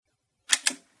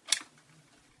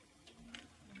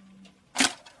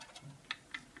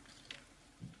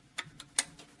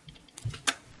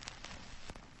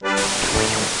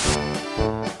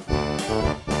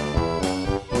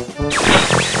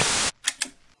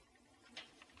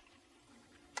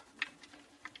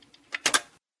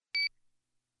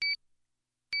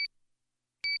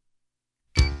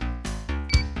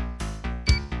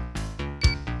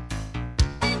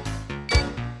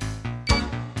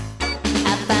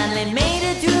finally made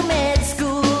it to med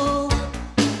school.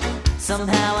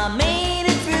 Somehow I made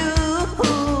it through.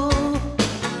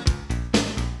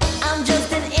 I'm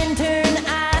just an intern,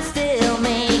 I still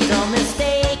make a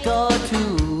mistake or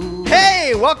two.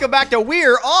 Hey, welcome back to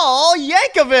We're All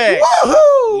Yankovic!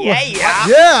 Woohoo!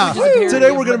 Yeah!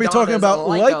 Today we're going to be talking about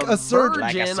Like a Surgeon.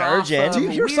 Like a Surgeon. Do you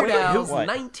hear something? What?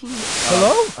 19.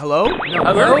 Hello?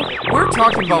 We're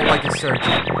talking about Like a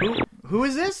Surgeon. Who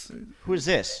is this? Who is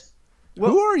this?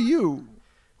 Who are you?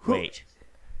 Wait.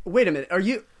 Wait a minute. Are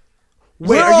you?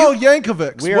 We're all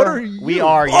Yankovics. What are you? We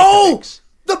are Oh, Yankovics.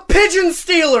 the Pigeon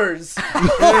Stealers.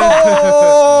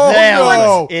 Oh, Them.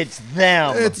 no. It's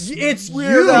them. It's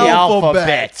Weird you. the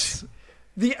alphabet.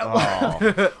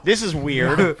 alphabet. This is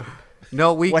weird.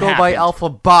 No, we What go by happened? Alpha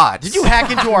Bots. Did you hack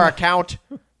into our account?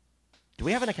 Do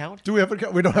we have an account? Do we have an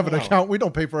account? We don't have an account. We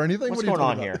don't pay for anything. What's What are you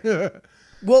going on talking about?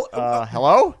 Well,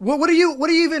 Hello?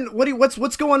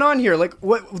 what's going on here? Like,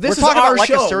 what? This We're is talking our about Like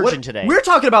a show. Surgeon today. We're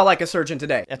talking about Like a Surgeon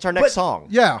today. That's our next song.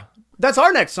 Yeah. That's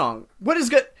our next song. What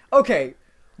is good? Okay.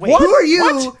 Wait, Who are you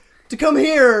what? to come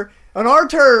here on our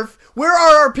turf? Where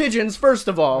are our pigeons? First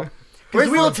of all, Where's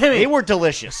little Timmy? They were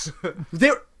delicious.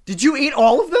 Did you eat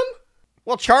all of them?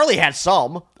 Well, Charlie had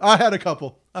some. I had a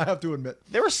couple, I have to admit.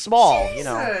 They were small, you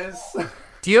know. Yes.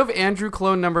 Do you have Andrew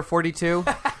Clone number 42?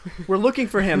 We're looking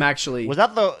for him, actually. Was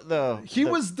that the He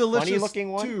was delicious,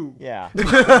 funny-looking one? too. Yeah.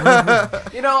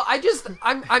 You know,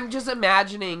 I'm just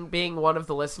imagining being one of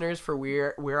the listeners for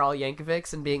We're All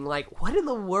Yankovics and being like, what in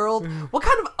the world? What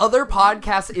kind of other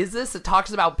podcast is this that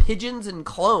talks about pigeons and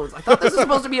clones? I thought this was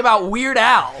supposed to be about Weird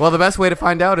Al. Well, the best way to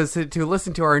find out is to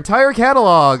listen to our entire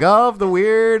catalog of the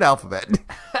Weird Alphabet.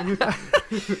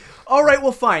 All right,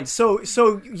 well, fine. So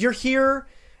you're here.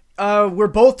 We're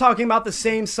both talking about the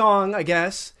same song, I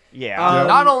guess. Yeah.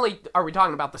 Not only are we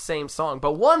talking about the same song,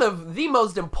 but one of the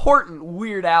most important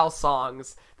Weird Al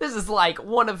songs. This is like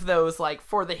one of those, like,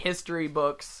 for the history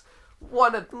books,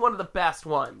 one of the best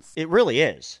ones. It really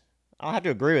is. I'll have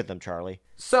to agree with them, Charlie.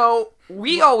 So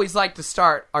we always like to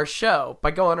start our show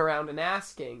by going around and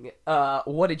asking,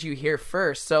 what did you hear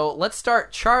first? So let's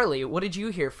start, Charlie. What did you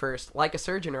hear first? Like a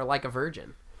Surgeon or Like a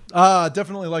Virgin?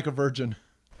 Definitely Like a Virgin.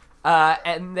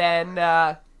 And then,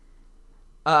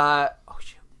 oh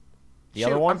shoot. The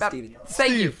other one?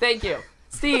 Thank you.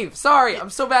 Steve, sorry, I'm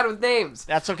so bad with names.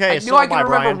 That's okay. I knew I could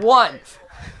remember one.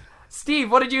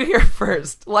 Steve, what did you hear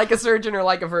first? Like a Surgeon or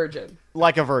Like a Virgin?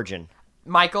 Like a Virgin.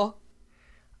 Michael?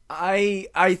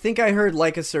 I think I heard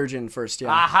Like a Surgeon first, yeah.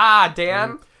 Aha,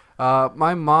 Dan?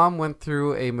 My mom went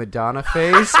through a Madonna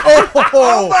phase,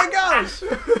 Oh my gosh!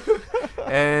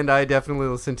 and I definitely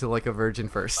listened to Like a Virgin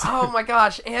first. Oh my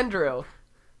gosh, Andrew.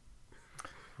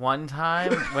 One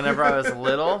time, whenever I was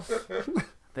little,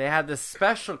 they had this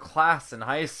special class in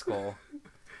high school.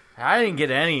 I didn't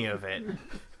get any of it.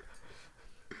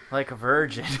 Like a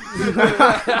Virgin.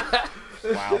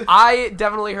 Wow. I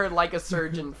definitely heard Like a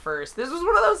Surgeon first. This was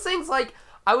one of those things, like,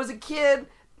 I was a kid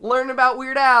learning about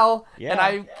Weird Al, and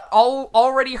I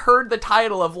already heard the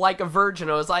title of Like a Virgin.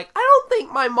 I was like, I don't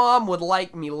think my mom would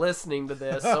like me listening to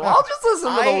this, so I'll just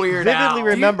listen to the Weird Al. I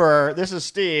vividly remember, this is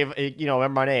Steve, you know,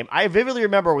 remember my name. I vividly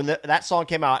remember when that song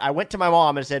came out, I went to my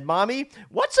mom and said, Mommy,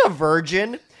 what's a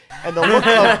virgin? And the look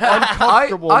of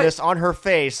uncomfortableness on her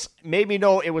face made me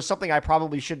know it was something I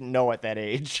probably shouldn't know at that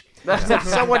age.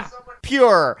 Someone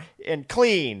pure and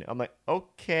clean. I'm like,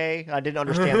 okay. I didn't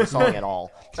understand the song at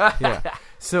all. Yeah.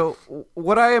 So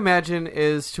what I imagine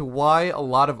is to why a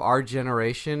lot of our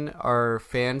generation are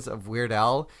fans of Weird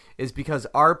Al is because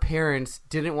our parents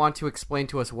didn't want to explain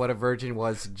to us what a virgin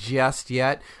was just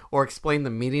yet, or explain the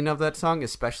meaning of that song,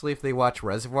 especially if they watch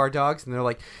Reservoir Dogs, and they're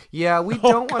like, yeah, we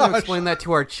don't want to explain that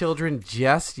to our children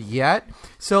just yet,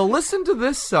 so listen to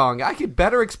this song. I could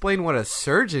better explain what a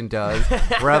surgeon does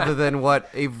rather than what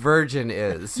a virgin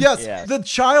is. Yes, the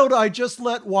child I just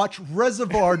let watch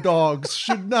Reservoir Dogs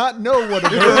should not know what a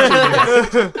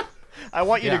virgin is. I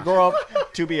want you to grow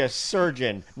up to be a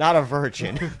surgeon, not a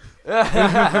virgin.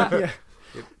 Yeah.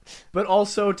 But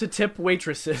also to tip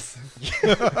waitresses.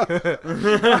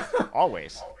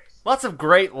 Always. Lots of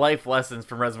great life lessons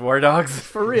from Reservoir Dogs.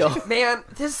 For real. Man,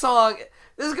 this song,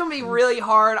 this is going to be really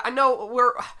hard. I know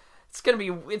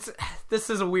this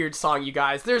is a weird song, you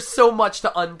guys. There's so much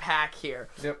to unpack here.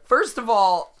 Yep. First of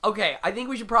all, okay, I think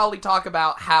we should probably talk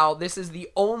about how this is the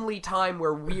only time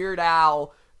where Weird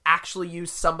Al actually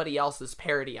used somebody else's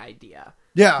parody idea.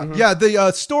 Yeah, yeah.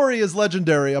 The story is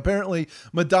legendary. Apparently,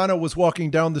 Madonna was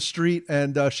walking down the street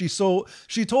and she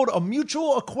told a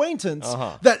mutual acquaintance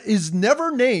that is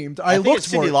never named. I think looked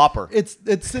it's for Cyndi it. Lauper. It's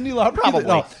Cyndi Lauper. Probably.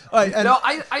 No,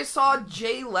 I saw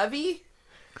Jay Levy.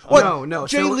 What? No.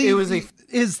 Jay So Lee it was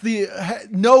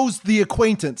knows the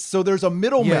acquaintance. So there's a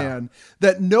middleman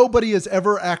that nobody has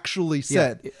ever actually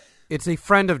said. Yeah, it's a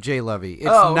friend of Jay Levy. It's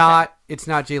Oh, okay. It's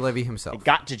not Jay Levy himself. It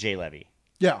got to Jay Levy.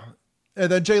 Yeah. And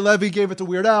then Jay Levy gave it to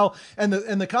Weird Al, and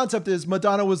the concept is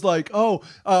Madonna was like,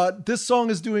 this song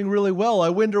is doing really well. I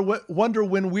wonder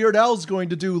when Weird Al's going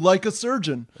to do Like a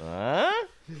Surgeon.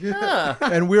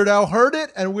 And Weird Al heard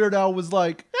it, and Weird Al was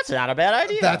like, That's not a bad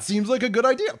idea. that seems like a good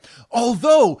idea.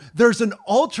 Although there's an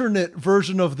alternate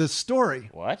version of this story.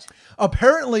 What?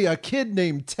 Apparently, a kid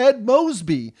named Ted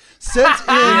Mosby sent in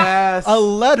Yes. a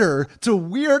letter to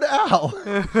Weird Al.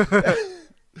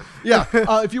 Yeah,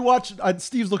 if you watch,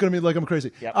 Steve's looking at me like I'm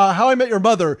crazy. Yep. How I Met Your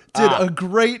Mother did a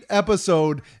great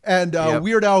episode, and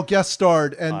Weird Al guest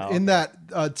starred, and in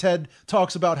that, Ted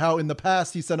talks about how in the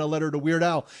past he sent a letter to Weird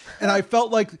Al, and I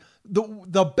felt like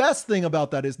the best thing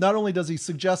about that is not only does he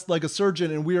suggest Like a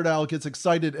Surgeon, and Weird Al gets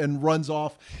excited and runs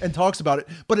off and talks about it,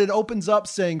 but it opens up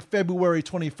saying February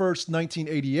 21st,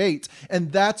 1988,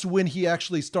 and that's when he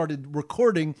actually started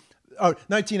recording.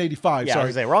 1985. Yeah, I sorry,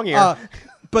 was gonna say, wrong year.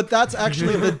 But that's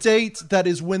actually the date that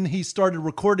is when he started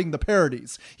recording the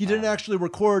parodies. He didn't actually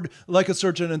record Like a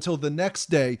Surgeon until the next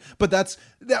day. But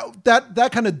that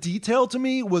kind of detail to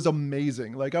me was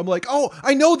amazing. Like, I'm like, oh,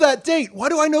 I know that date. Why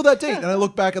do I know that date? And I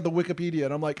look back at the Wikipedia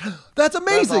and I'm like, that's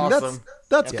amazing. That's awesome.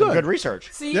 That's good. Good research.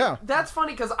 See, Yeah. that's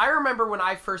funny because I remember when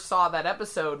I first saw that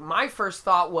episode, my first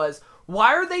thought was,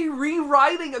 why are they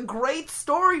rewriting a great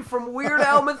story from Weird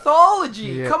Al mythology?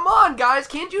 Yeah. Come on, guys.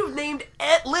 Can't you have named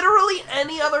literally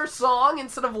any other song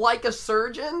instead of Like a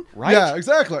Surgeon? Right? Yeah,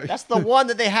 exactly. That's the one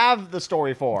that they have the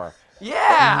story for.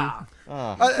 Yeah. Could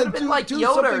have been Do- like do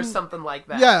Yoda or something like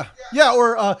that. Yeah,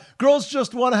 or girls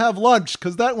just want to have lunch,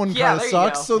 because that one Yeah, kind of there you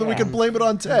sucks, go. so that we can blame it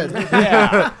on Ted.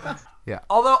 Yeah.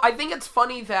 Although I think it's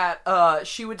funny that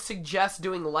she would suggest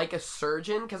doing Like a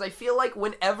Surgeon, because I feel like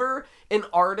whenever an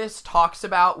artist talks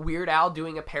about Weird Al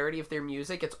doing a parody of their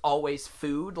music, it's always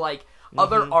food. Like,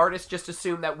 other artists just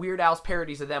assume that Weird Al's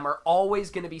parodies of them are always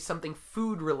going to be something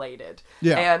food related.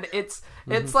 Yeah. And it's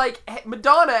like hey,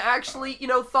 Madonna actually,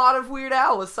 thought of Weird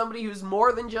Al as somebody who's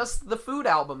more than just the food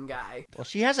album guy. Well,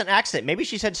 she has an accent. Maybe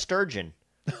she said sturgeon.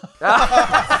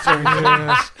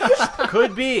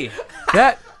 Could be.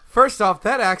 First off,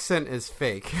 that accent is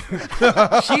fake.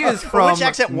 She is from Which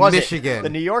accent was Michigan. it? The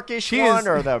New Yorkish She one is-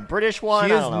 or the British one?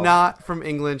 She I is don't know. not from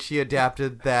England. She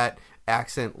adapted that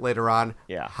accent later on.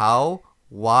 Yeah. How?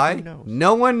 Why? knows?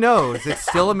 No one knows. It's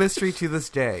still a mystery to this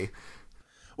day.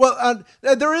 Well,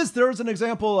 there is an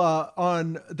example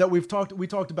on that we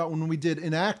talked about when we did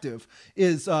Inactive,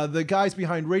 is the guys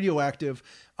behind Radioactive.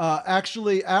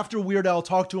 Actually, after Weird Al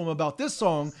talked to him about this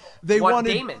song, they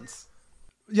wanted Demons.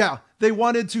 Yeah, they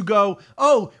wanted to go,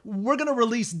 oh, we're going to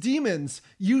release Demons.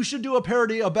 You should do a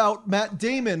parody about Matt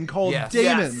Damon called Yes.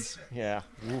 Damons. Yeah.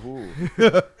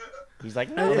 Woohoo. He's like,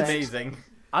 no, that's Amazing.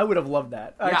 I would have loved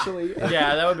that, actually.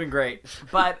 Yeah, that would have been great.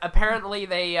 But apparently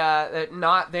they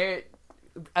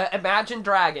Imagine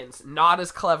Dragons, not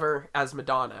as clever as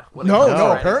Madonna. when it No, comes to no,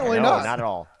 writing. apparently no, not. not at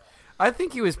all. I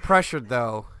think he was pressured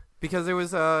though, because there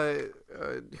was who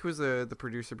was the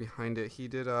producer behind it? He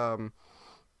did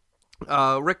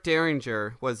Rick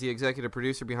Derringer was the executive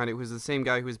producer behind it, who was the same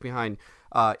guy who was behind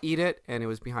Eat It, and it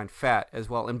was behind Fat as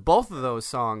well. And both of those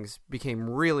songs became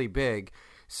really big.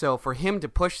 So for him to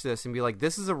push this and be like,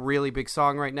 this is a really big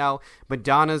song right now.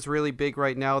 Madonna's really big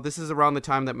right now. This is around the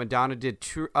time that Madonna did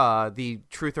the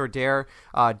Truth or Dare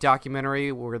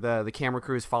documentary, where the camera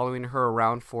crew is following her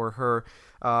around for her.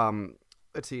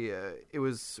 Let's see. It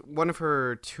was one of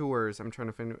her tours. I'm trying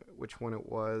to find which one it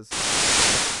was.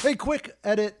 Hey, quick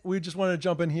edit. We just want to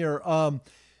jump in here.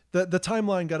 The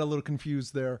timeline got a little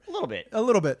confused there. A little bit. A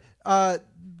little bit.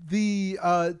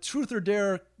 The Truth or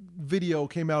Dare video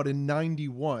came out in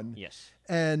 91. Yes.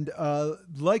 And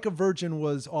Like a Virgin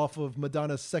was off of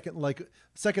Madonna's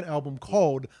second album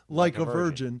called Like a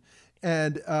Virgin.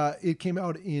 And it came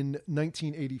out in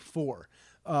 1984.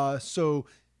 So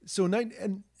it's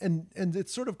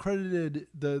sort of credited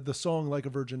the song Like a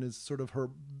Virgin as sort of her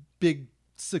big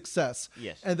success.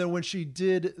 Yes. And then when she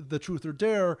did the Truth or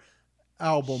Dare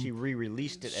album, She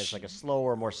re-released it as like a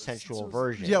slower, more sensual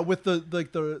version. yeah, with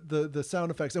the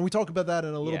sound effects, and we talk about that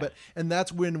in a little Yeah. bit. And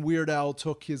that's when Weird Al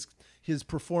took his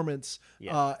performance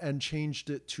Yeah. and changed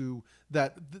it to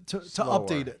that to Slower.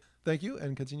 update it. Thank you,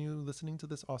 and continue listening to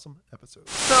this awesome episode.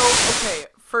 So, okay,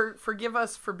 forgive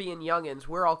us for being youngins.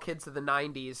 We're all kids of the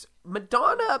 90s.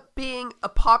 Madonna being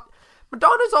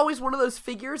Madonna's always one of those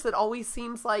figures that always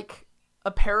seems like a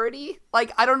parody.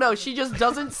 Like, I don't know, she just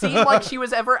doesn't seem like she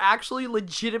was ever actually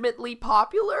legitimately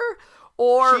popular.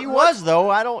 Or she was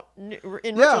though. I don't.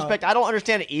 In retrospect, I don't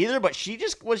understand it either. But she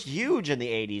just was huge in the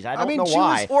 '80s. I don't know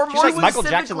why. Or She's more like Michael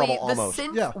Jackson level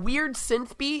specifically, almost. the weird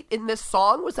synth beat in this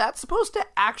song, was that supposed to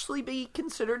actually be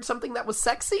considered something that was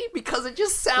sexy? Because it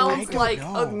just sounds like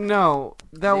no,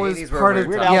 that was 80s were part of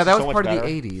Weird that so was much part of better.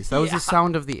 the '80s. That was the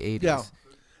sound of the '80s. Yeah.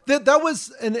 That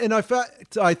was, and in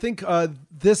fact, I think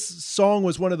this song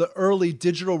was one of the early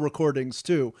digital recordings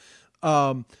too.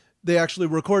 They actually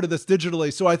recorded this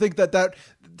digitally, so I think that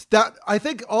I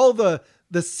think all the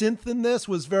synth in this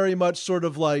was very much sort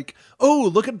of like,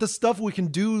 oh, look at the stuff we can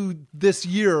do this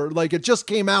year, like it just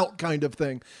came out kind of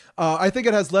thing. I think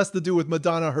it has less to do with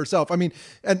Madonna herself. I mean,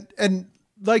 and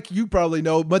like you probably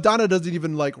know, Madonna doesn't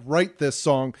even like write this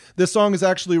song. This song is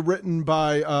actually written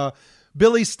by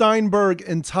Billy Steinberg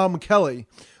and Tom Kelly,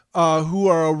 who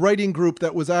are a writing group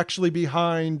that was actually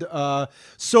behind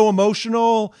So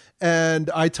Emotional and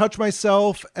I Touch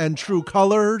Myself and True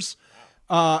Colors.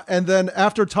 And then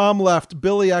after Tom left,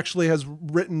 Billy actually has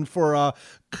written for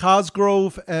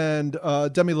Cosgrove and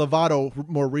Demi Lovato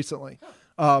more recently.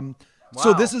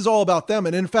 So this is all about them.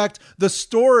 And in fact, the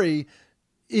story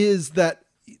is that,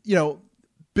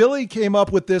 Billy came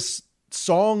up with this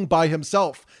song by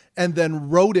himself and then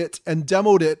wrote it and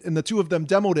demoed it, and the two of them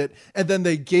demoed it, and then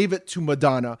they gave it to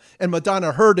Madonna, and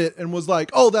Madonna heard it and was like,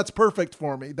 "Oh, that's perfect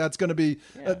for me. That's going to be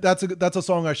that's a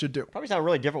song I should do." Probably sound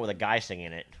really different with a guy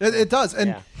singing it. It does,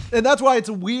 and that's why it's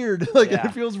weird. Like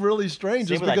it feels really strange.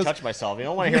 Same just with because I Touch Myself. You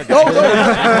don't want to hear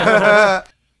that.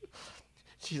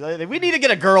 She's like, we need to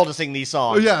get a girl to sing these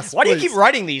songs. Oh, yes, why do please. you keep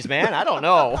writing these, man? I don't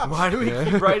know. Why do we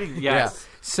keep writing? Yes.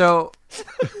 So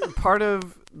part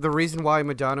of the reason why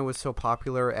Madonna was so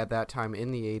popular at that time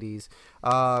in the 80s,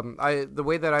 the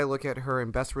way that I look at her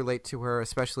and best relate to her,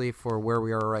 especially for where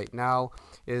we are right now,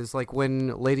 is like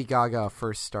when Lady Gaga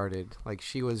first started. Like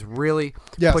she was really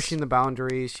pushing the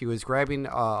boundaries. She was grabbing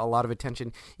a lot of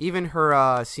attention. Even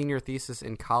her senior thesis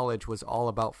in college was all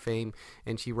about fame,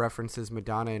 and she references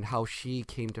Madonna and how she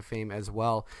came to fame as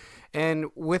well. And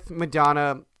with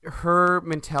Madonna, her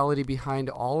mentality behind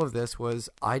all of this was,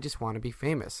 I just want to be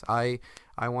famous. I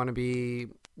want to be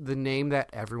the name that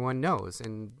everyone knows,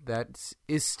 and that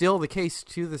is still the case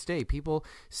to this day. People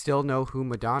still know who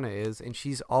Madonna is, and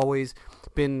she's always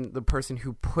been the person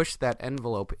who pushed that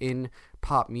envelope in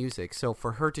pop music. So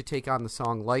for her to take on the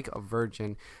song Like a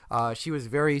Virgin, she was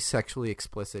very sexually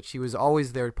explicit. She was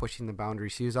always there pushing the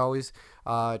boundaries. She was always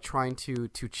trying to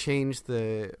change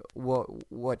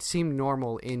what seemed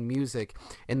normal in music,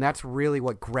 and that's really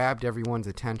what grabbed everyone's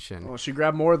attention. Well, she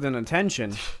grabbed more than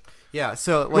attention. Yeah,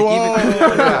 so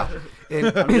like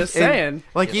I'm just saying.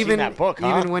 Like even that book,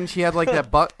 huh? even when she had like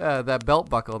that belt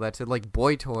buckle that said like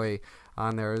boy toy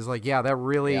on there, it was like that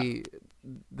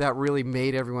really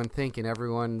made everyone think, and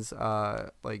everyone's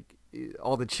like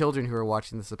all the children who are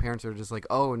watching this, the parents are just like,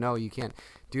 oh no, you can't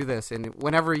do this. And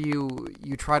whenever you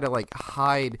try to like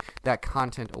hide that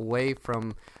content away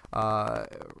from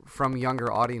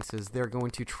younger audiences, they're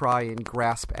going to try and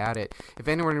grasp at it. If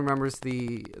anyone remembers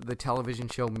the television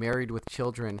show Married with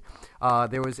Children,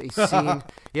 there was a scene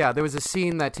there was a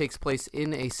scene that takes place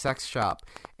in a sex shop,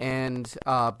 and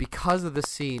because of the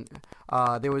scene,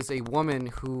 there was a woman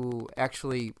who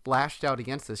actually lashed out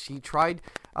against this. She tried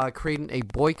creating a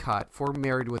boycott for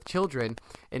Married with Children,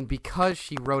 and because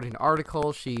she wrote an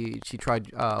article, she tried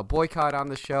a boycott on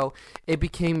the show, it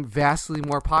became vastly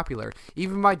more popular.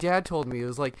 Even my dad told me, it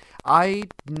was like, I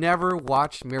never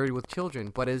watched Married with Children,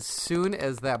 but as soon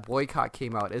as that boycott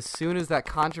came out, as soon as that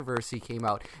controversy came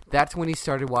out, that's when he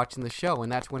started watching the show,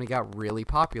 and that's when it got really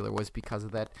popular, was because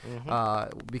of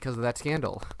that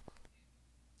scandal.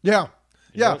 Yeah.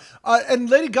 And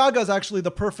Lady Gaga is actually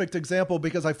the perfect example,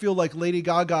 because I feel like Lady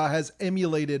Gaga has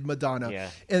emulated Madonna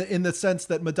in the sense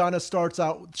that Madonna starts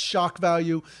out with shock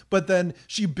value, but then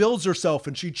she builds herself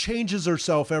and she changes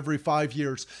herself every 5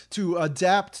 years to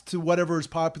adapt to whatever is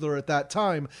popular at that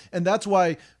time. And that's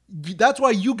why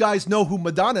you guys know who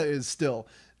Madonna is still.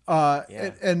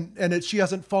 And she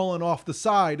hasn't fallen off the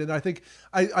side. And I think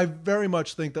I very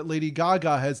much think that Lady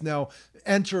Gaga has now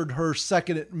entered her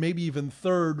second, maybe even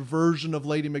third version of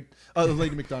Lady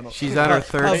McDonald. She's on her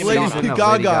third season Lady of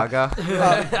Gaga. Lady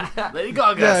Gaga. Lady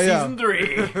Gaga, season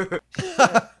 3.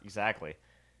 Exactly.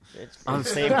 It's the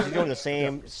same. She's going the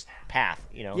same path,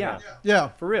 Yeah,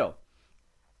 for real.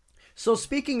 So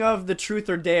speaking of the Truth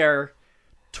or Dare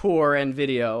tour and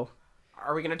video,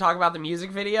 Are we going to talk about the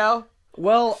music video?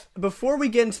 well, before we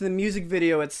get into the music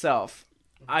video itself,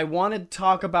 I want to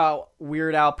talk about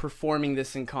Weird Al performing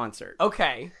this in concert.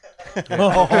 Okay.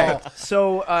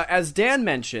 So, as Dan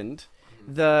mentioned,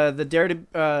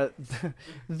 the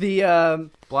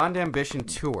Blonde Ambition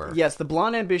Tour. Yes, the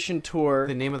Blonde Ambition Tour.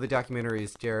 The name of the documentary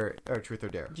is Truth or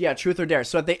Dare. Yeah, Truth or Dare.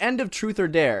 So at the end of Truth or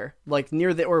Dare, like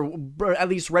near the, or at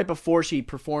least right before she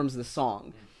performs the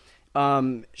song,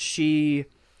 she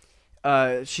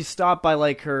stopped by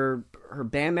like her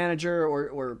band manager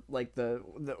or like the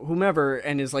whomever,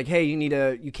 and is like, hey,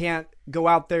 you can't go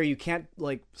out there, you can't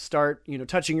like start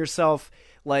touching yourself.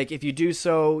 Like if you do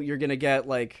so, you're gonna get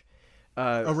like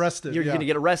arrested. You're gonna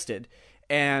get arrested,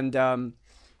 and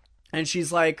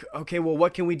she's like, okay, well,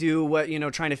 what can we do? What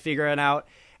trying to figure it out.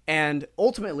 And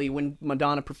ultimately, when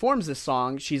Madonna performs this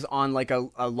song, she's on like a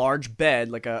large bed,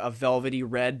 like a velvety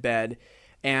red bed,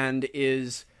 and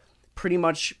is pretty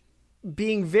much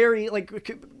being very like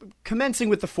commencing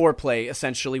with the foreplay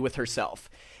essentially with herself,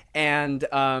 and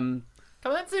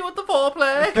Commencing with the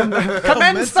foreplay.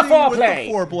 Commence the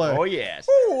foreplay. Oh yes.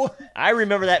 Ooh. I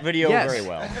remember that video Yes. very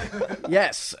well.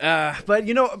 Yes,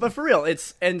 but for real,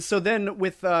 and so then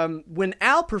with when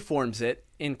Al performs it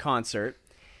in concert,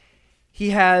 he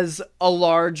has a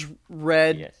large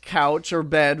red couch or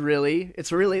bed. Really,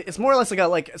 it's more or less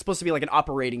it's supposed to be like an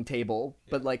operating table,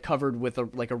 but like covered with a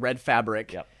red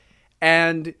fabric. Yep.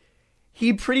 And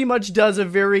he pretty much does a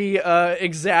very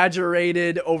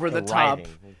exaggerated, over the top,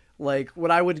 like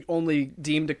what I would only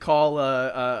deem to call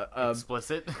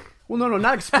explicit. Well, no,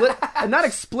 not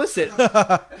explicit,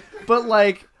 but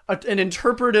like an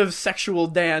interpretive sexual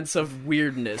dance of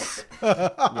weirdness.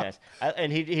 Yes,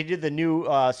 and he did the new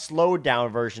slowed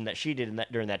down version that she did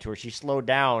during that tour. She slowed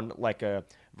down like a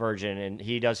virgin, and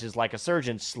he does his like a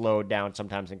surgeon slowed down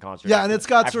sometimes in concert. Yeah, and it's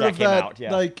got after sort of that out,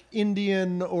 like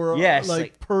Indian or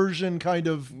like Persian kind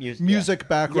of music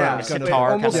background. Yeah, kind sitar,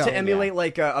 of, almost kind to of, emulate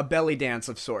like a belly dance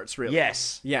of sorts. Really.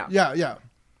 Yes.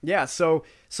 Yeah. So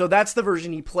that's the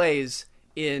version he plays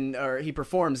he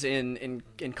performs in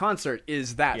concert,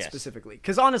 is that specifically,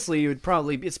 because honestly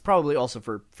it's probably also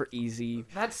for easy.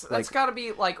 That's got to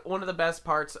be like one of the best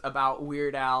parts about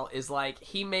Weird Al is like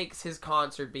he makes his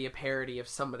concert be a parody of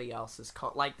somebody else's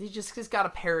like he's got to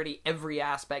parody every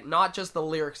aspect, not just the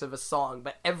lyrics of a song,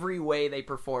 but every way they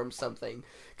perform something,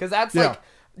 because that's like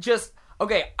just.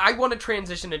 Okay, I want to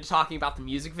transition into talking about the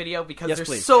music video, because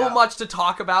there's so much to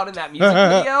talk about in that music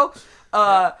video.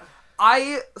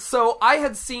 I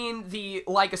had seen the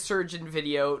Like a Surgeon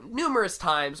video numerous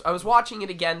times. I was watching it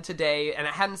again today, and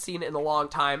I hadn't seen it in a long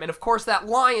time. And of course, that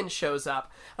lion shows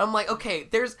up. I'm like, okay,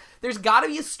 there's got to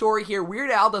be a story here.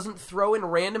 Weird Al doesn't throw in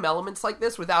random elements like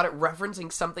this without it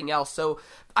referencing something else. So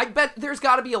I bet there's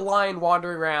got to be a lion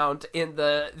wandering around in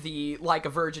the Like a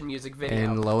Virgin music video.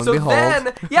 And lo and behold.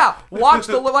 Then, watch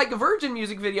the Like a Virgin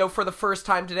music video for the first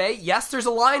time today. Yes, there's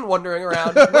a lion wandering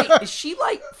around. Wait, is she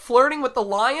like flirting with the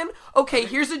lion? Okay,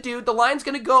 here's a dude. The lion's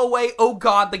gonna go away. Oh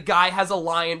god, the guy has a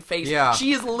lion face. Yeah.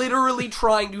 She is literally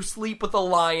trying to sleep with a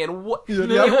lion. What?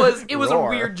 Yeah. It was a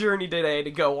weird journey today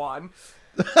to go on.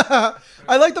 I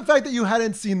like the fact that you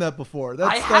hadn't seen that before.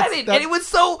 I hadn't, and it was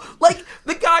so like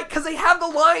the guy, because they have the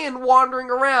lion wandering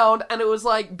around, and it was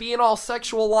like being all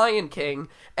sexual Lion King,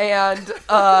 and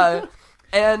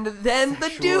and then the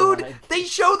dude, they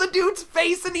show the dude's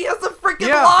face, and he has a freaking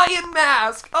lion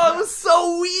mask. Oh, it was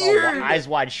so weird. Eyes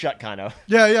wide shut, kind of.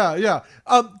 Yeah.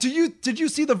 Did you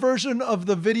see the version of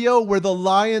the video where the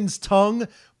lion's tongue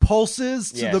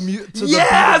pulses to the beat of the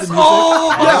music?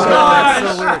 Oh my gosh!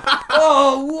 That's so weird.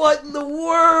 Oh, what in the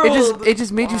world? It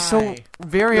just made you so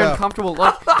very uncomfortable.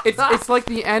 Like it's like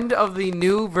the end of the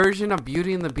new version of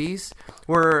Beauty and the Beast,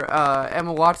 where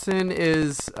Emma Watson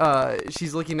is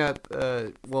she's looking at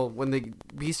when the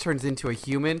beast turns into a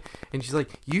human, and she's like,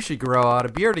 you should grow out a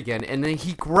beard again, and then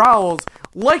he growls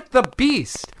like the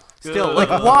beast. Still, like,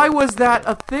 why was that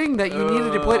a thing that you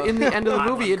needed to put in the end of the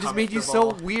movie? It just made you so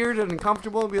weird and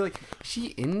uncomfortable, and be like, is she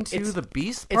into the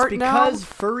beast part now? It's because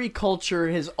furry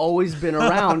culture has always been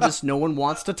around, just no one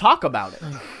wants to talk about it.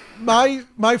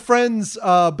 My friends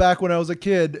back when I was a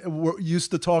kid used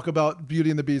to talk about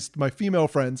Beauty and the Beast, my female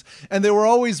friends, and they were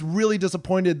always really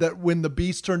disappointed that when the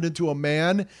beast turned into a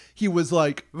man, he was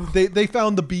like, they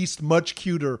found the beast much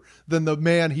cuter than the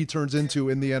man he turns into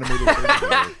in the animated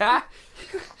version.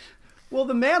 Well,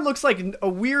 the man looks like a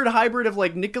weird hybrid of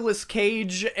like Nicolas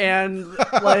Cage and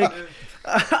like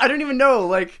I don't even know,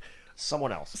 like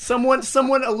someone else,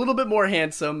 someone a little bit more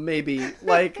handsome, maybe.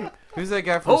 Like, who's that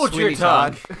guy from Hold Sweeney your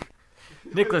tongue. Todd?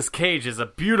 Nicolas Cage is a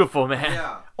beautiful man.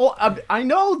 Yeah. Oh, I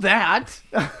know that.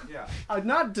 Yeah. I'm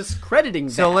not discrediting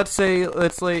that. So let's say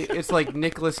it's like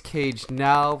Nicolas Cage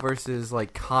now versus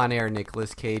like Con Air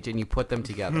Nicolas Cage, and you put them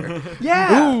together.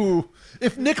 Yeah. Ooh,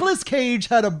 if Nicolas Cage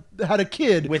had a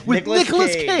kid with Nicolas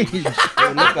Cage. It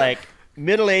would look like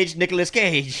middle-aged Nicolas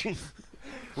Cage.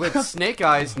 with Snake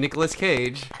Eyes, Nicolas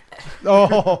Cage.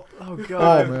 Oh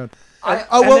God. man.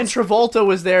 And then Travolta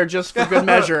was there just for good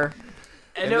measure.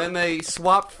 And then they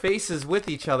swapped faces with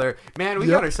each other. Man, we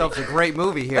got ourselves a great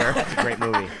movie here. It's a great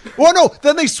movie. Well, no,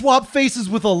 then they swap faces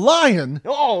with a lion.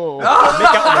 Oh, make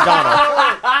out with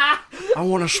Madonna. I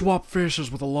want to swap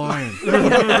faces with a lion.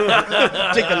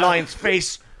 Take the lion's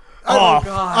face off.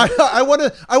 I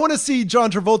want to see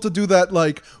John Travolta do that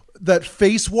like that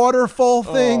face waterfall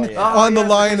thing on the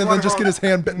lion and then just get his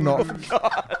hand bitten off.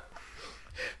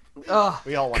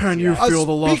 We all want Can to see you that. feel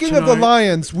the love Speaking of the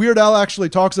lions, Weird Al actually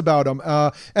talks about them,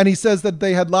 and he says that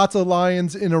they had lots of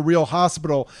lions in a real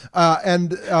hospital.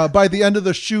 And by the end of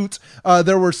the shoot,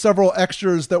 there were several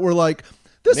extras that were like,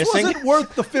 "This Missing? wasn't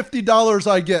worth the $50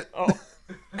 I get."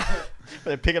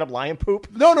 They're picking up lion poop.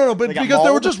 No, but They got because they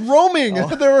were mauled? just roaming,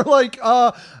 they were like,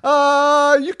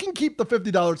 "You can keep the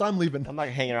 $50. I'm leaving." I'm not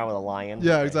hanging around with a lion.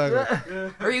 Yeah,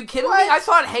 exactly. Are you kidding me? I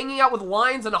thought hanging out with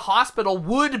lions in a hospital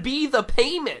would be the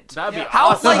payment. That'd be How,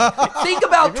 awesome. like, think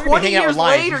about If you're gonna 20 hang out years with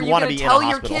lions, later, you you're wanna going to be in a tell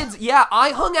your hospital. kids, yeah, I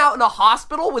hung out in a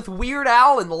hospital with Weird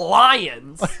Al and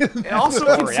lions. And also Story.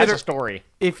 That's consider, a story.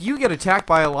 if you get attacked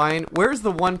by a lion, where's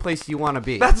the one place you want to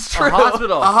be? That's true. A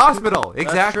hospital. a hospital.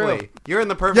 Exactly. true. You're in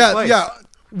the perfect Yeah, place. yeah.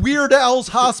 Weird Al's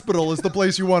hospital is the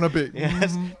place you want to be.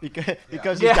 Yes,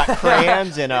 because he's got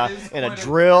crayons and a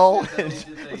drill.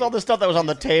 There's all this stuff that was on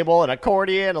the table, an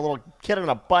accordion, a little kid on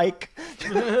a bike.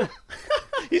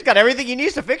 He's got everything he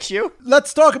needs to fix you.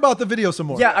 Let's talk about the video some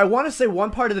more. Yeah, I want to say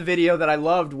one part of the video that I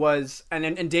loved was,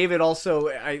 and David also,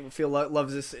 I feel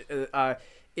loves this,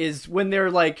 is when they're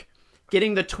like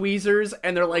getting the tweezers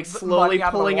and they're like slowly money out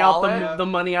of the pulling out wallet? the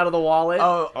money out of the wallet.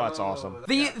 Oh, that's awesome.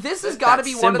 This has got to That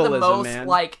be one of the symbolism, most man.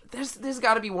 like this has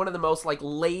got to be one of the most like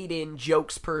laid in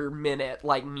jokes per minute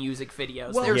like music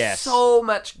videos. There's Yes. so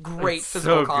much great It's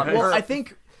physical so comedy. good. Well, I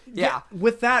think Yeah.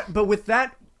 with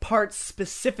that part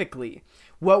specifically,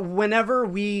 whenever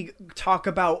we talk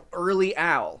about early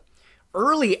Al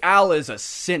is a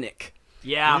cynic.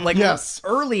 Yeah, Like Yes.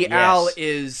 early Al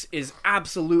is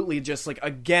absolutely just like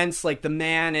against like the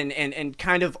man and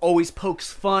kind of always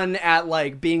pokes fun at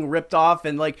like being ripped off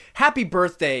and like Happy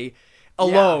Birthday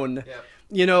alone. Yeah.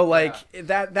 You know, like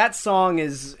that song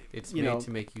is It's you made know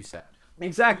to make you sad.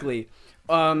 exactly.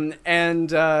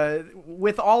 And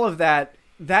with all of that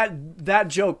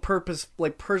joke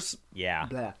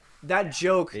Yeah. that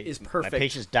joke is perfect. My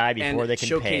patients die before and they can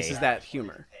showcases pay. that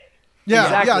humor. Yeah,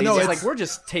 Exactly. yeah, no, it's it's like we're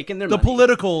just taking their the money.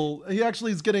 political. He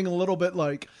actually is getting a little bit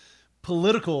like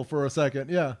political for a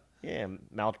second. Yeah. Yeah,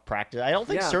 malpractice. I don't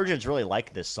think Yeah. surgeons really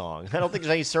like this song. I don't think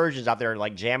there's any surgeons out there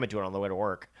like jamming to it on the way to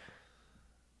work.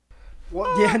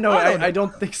 Well, yeah, no, I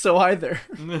don't think so either.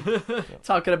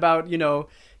 Talking about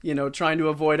trying to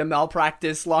avoid a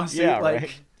malpractice lawsuit, Yeah, like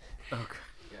right.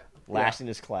 Last in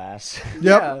his class.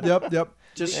 Yep.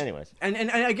 just Anyways. and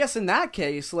I guess in that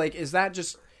case, like, is that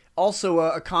just also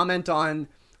a comment on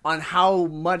how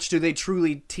much do they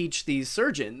truly teach these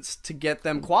surgeons to get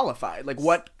them qualified? Like,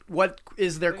 what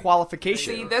is their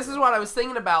qualification? See, this is what I was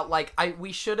thinking about. Like,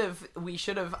 we should have.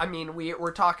 I mean,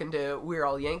 we're talking to We're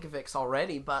All Yankovics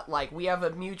already, but like, we have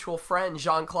a mutual friend,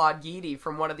 Jean-Claude Guidi,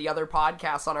 from one of the other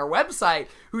podcasts on our website,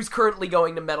 who's currently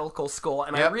going to medical school,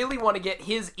 and I really want to get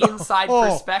his inside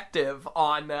perspective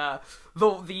on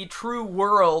the true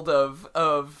world of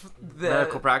the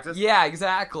Medical practice? Yeah,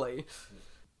 exactly.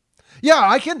 Yeah,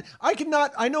 I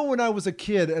cannot. I know when I was a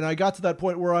kid and I got to that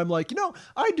point where I'm like,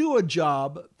 I do a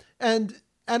job and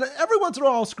every once in a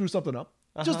while I'll screw something up.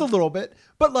 Just a little bit.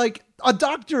 But like a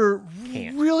doctor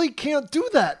really can't do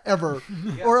that ever.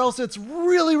 Or else it's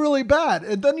really, really bad.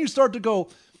 And then you start to go,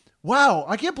 wow,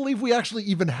 I can't believe we actually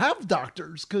even have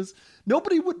doctors because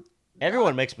nobody would.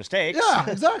 Everyone makes mistakes. Yeah,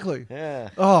 exactly. Yeah.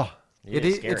 Oh, It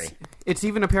is scary. It's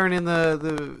even apparent in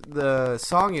the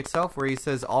song itself where he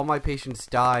says, "All my patients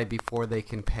die before they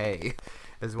can pay,"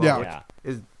 as well. Yeah.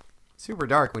 Which is super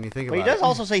dark when you think But about he it. does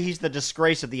also say he's the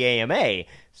disgrace of the AMA.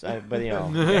 So, but, I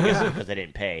guess because they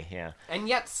didn't pay. Yeah. And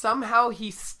yet somehow he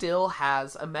still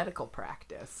has a medical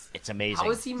practice. It's amazing. How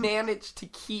has he managed to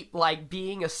keep like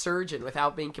being a surgeon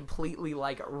without being completely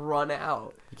like run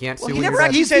out? You can't Well, sue he when never you're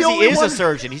actually He's says the he only is one- a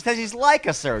surgeon. He says he's like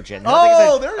a surgeon.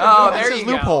 oh, there you go. Oh, That's there his you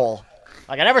go. loophole.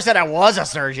 Like, I never said I was a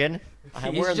surgeon.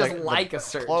 I'm He's wearing just the like a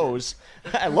surgeon. clothes.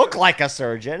 I look like a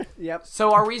surgeon. Yep.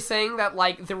 So are we saying that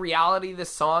like the reality of this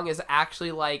song is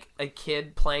actually like a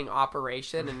kid playing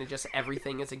Operation and it just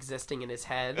everything is existing in his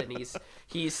head and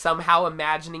he's somehow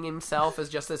imagining himself as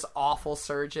just this awful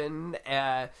surgeon?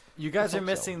 You guys are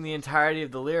missing the entirety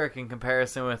of the lyric in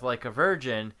comparison with like a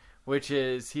virgin, which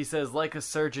is, he says, like a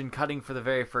surgeon cutting for the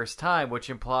very first time, which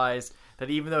implies that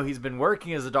even though he's been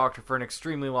working as a doctor for an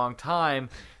extremely long time,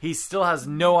 he still has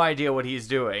no idea what he's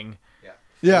doing.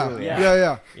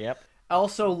 Yeah. Yep.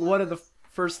 Also, one of the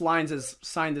first lines is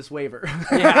sign this waiver.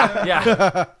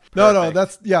 Yeah. No,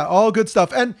 that's all good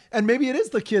stuff. And maybe it is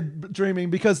the kid dreaming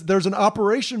because there's an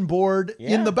operation board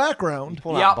in the background.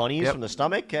 Pulling out bunnies from the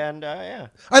stomach, and I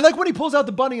like when he pulls out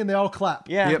the bunny and they all clap.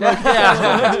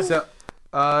 So,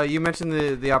 you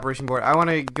mentioned the operation board. I want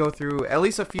to go through at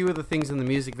least a few of the things in the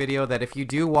music video that if you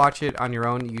do watch it on your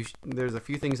own, there's a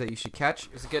few things that you should catch.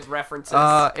 There's good references.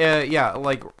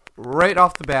 Like right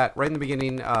off the bat, right in the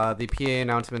beginning, the PA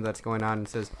announcement that's going on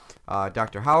says,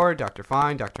 Dr. Howard, Dr.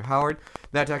 Fine, Dr. Howard.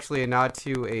 That's actually a nod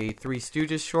to a Three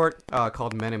Stooges short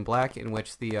called Men in Black, in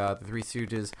which the Three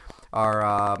Stooges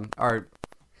are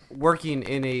working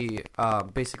in a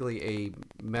basically a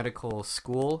medical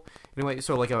school in a way,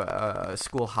 so like a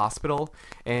school hospital,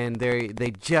 and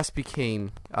they just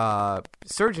became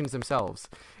surgeons themselves.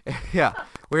 Yeah,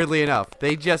 weirdly enough,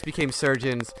 they just became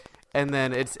surgeons. And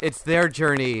then it's their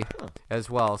journey as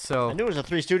well. So I knew it was a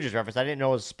Three Stooges reference. I didn't know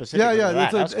it was specific.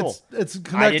 That's cool. It's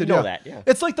connected. I didn't know that. Yeah.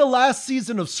 It's like the last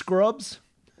season of Scrubs.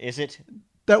 Is it?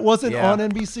 That wasn't on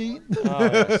NBC.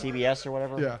 CBS or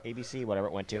whatever. Yeah. ABC, whatever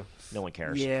it went to. No one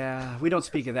cares. Yeah, we don't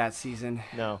speak of that season.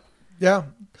 No. Yeah,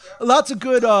 lots of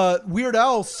good Weird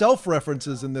Al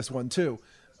self-references in this one too.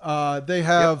 They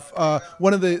have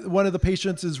one of the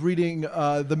patients is reading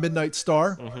the Midnight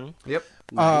Star. Mm-hmm. Yep.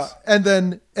 Nice. And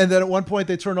then at one point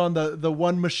they turn on the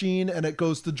one machine and it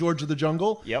goes to George of the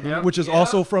Jungle, which is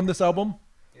also from this album.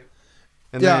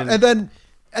 Yep.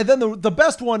 And then the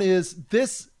best one is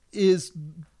this is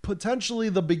potentially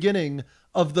the beginning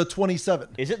of the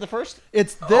 27. Is it the first?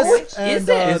 It's this and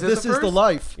this is the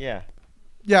life. Yeah.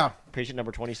 Yeah. Patient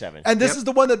number 27. And this is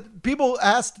the one that people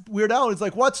asked Weird Al. It's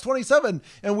like, what's 27?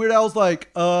 And Weird Al's like,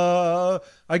 I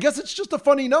guess it's just a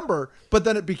funny number. But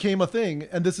then it became a thing.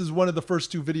 And this is one of the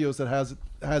first two videos that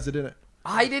has it in it.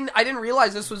 I didn't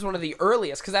realize this was one of the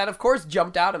earliest, because that of course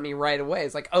jumped out at me right away.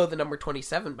 It's like, oh, the number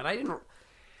 27, but I didn't.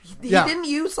 He didn't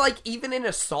use like even in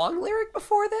a song lyric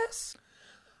before this.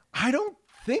 I don't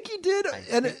think he did,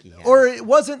 or it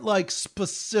wasn't like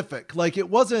specific. Like it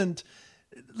wasn't.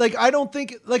 Like I don't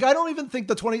even think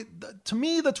the 20 to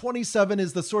me the 27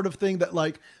 is the sort of thing that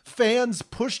like fans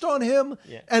pushed on him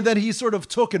and then he sort of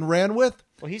took and ran with.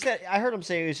 Well, he said I heard him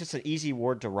say it's just an easy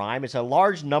word to rhyme. It's a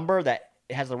large number that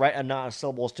has the right amount of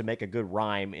syllables to make a good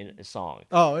rhyme in a song.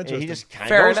 Oh, interesting. And he just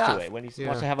kind of goes to it when he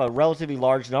wants to have a relatively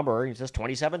large number. He says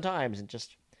 27 times, and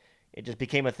it just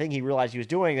became a thing he realized he was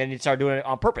doing. Then he started doing it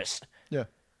on purpose. Yeah.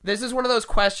 This is one of those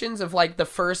questions of like the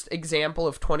first example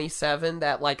of 27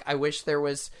 that like I wish there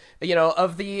was,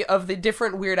 of the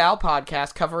different Weird Al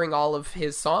podcasts covering all of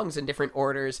his songs in different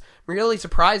orders. I'm really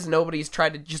surprised nobody's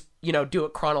tried to just, do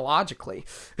it chronologically.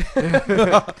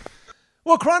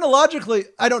 Well, chronologically,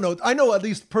 I don't know. I know at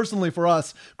least personally for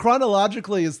us,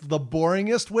 chronologically is the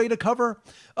boringest way to cover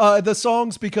the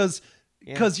songs because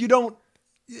you don't,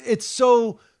 it's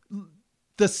so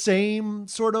the same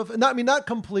sort of, not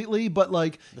completely, but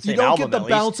like you don't get the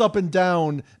bounce up and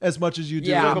down as much as you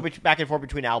do. Yeah, go back and forth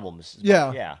between albums.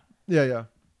 Yeah.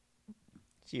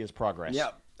 See his progress. Yeah,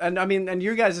 and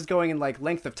you guys is going in like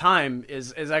length of time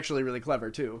is actually really clever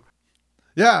too.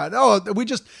 Yeah, no,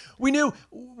 we knew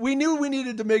we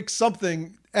needed to make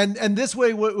something, and this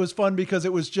way it was fun because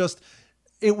it was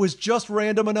just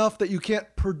random enough that you can't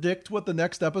predict what the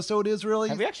next episode is, really.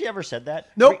 Have we actually ever said that?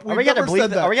 Nope, we've never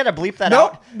said that. Are we going to bleep that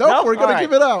out? Nope, we're going to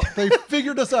give it out. They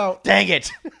figured us out. Dang it.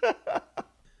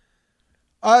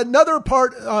 Another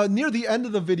part, near the end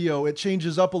of the video, it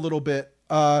changes up a little bit.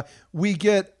 We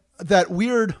get that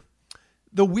weird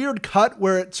cut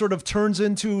where it sort of turns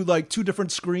into like two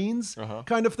different screens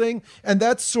kind of thing. And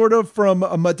that's sort of from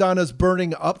Madonna's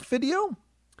Burning Up video.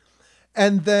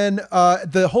 And then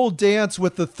the whole dance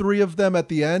with the three of them at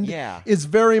the end is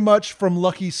very much from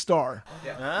Lucky Star.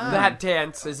 Yeah. That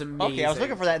dance is amazing. Okay, I was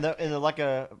looking for that in the like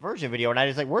a version video, and I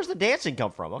was like, "Where's the dancing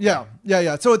come from?" Okay.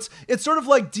 Yeah. So it's sort of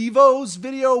like Devo's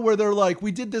video where they're like,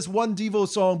 we did this one Devo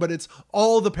song, but it's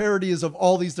all the parodies of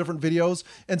all these different videos.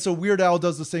 And so Weird Al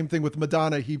does the same thing with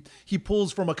Madonna. He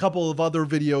pulls from a couple of other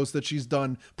videos that she's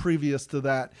done previous to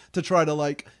that to try to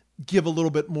like give a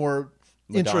little bit more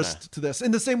interest to this,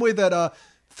 in the same way that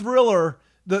Thriller,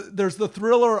 there's the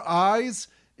Thriller eyes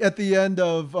at the end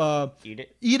of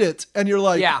Eat It, and you're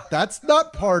like, that's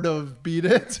not part of Beat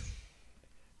It,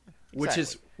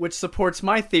 which supports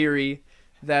my theory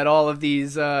that all of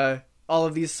these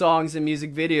songs and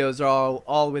music videos are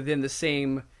all within the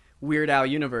same Weird Al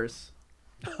universe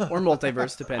or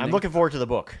multiverse, depending. I'm looking forward to the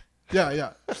book.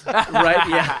 Yeah. Right?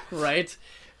 Yeah, right.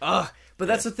 But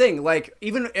that's the thing. Like,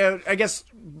 even I guess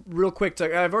real quick,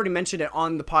 I've already mentioned it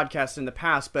on the podcast in the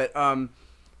past, but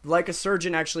Like a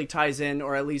Surgeon actually ties in,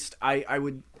 or at least I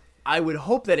would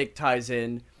hope that it ties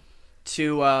in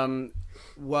to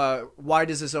Why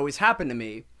Does This Always Happen to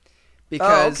Me?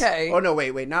 Because no,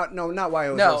 wait, not Why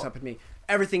It Always Happen to Me.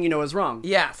 Everything You Know Is Wrong.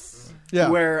 Yes. Yeah.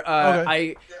 Where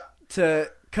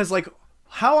because like,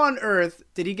 how on earth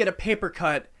did he get a paper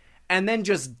cut and then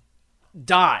just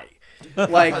die?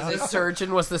 Like, the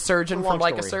surgeon was the surgeon from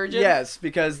Like a Surgeon? Yes,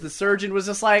 because the surgeon was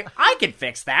just like, I can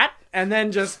fix that, and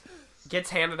then just gets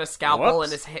handed a scalpel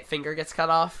and his finger gets cut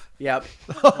off. Yep.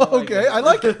 Okay, I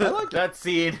like it. That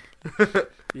scene.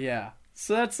 Yeah.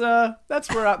 So that's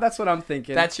what I'm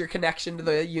thinking. That's your connection to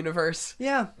the universe.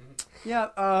 Yeah.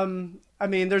 I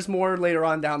mean, there's more later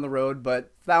on down the road,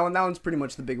 but that one's pretty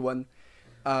much the big one.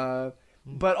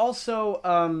 But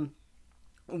also,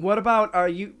 what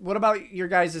about your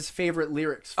guys' favorite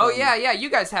lyrics? Oh yeah, you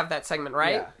guys have that segment,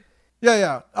 right? Yeah.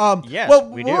 Yes, well,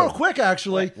 we do. real quick,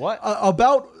 actually. What?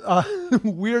 About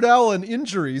Weird Al and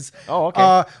injuries. Oh,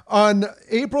 okay. On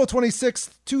April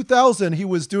 26th, 2000, he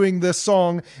was doing this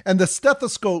song, and the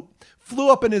stethoscope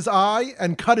flew up in his eye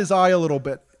and cut his eye a little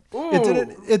bit. Ooh.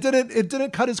 It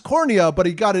didn't cut his cornea, but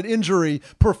he got an injury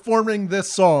performing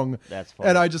this song. That's funny.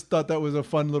 And I just thought that was a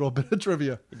fun little bit of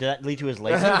trivia. Did that lead to his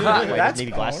laser? He doesn't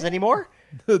need glasses anymore?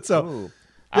 So, Ooh.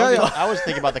 Yeah. I was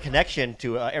thinking about the connection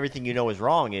to Everything You Know Is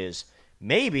Wrong is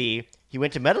maybe he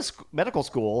went to medical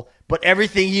school, but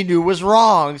everything he knew was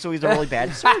wrong, so he's a really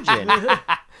bad surgeon.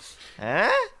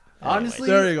 Huh? Honestly,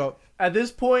 there you go. At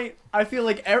this point, I feel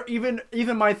like even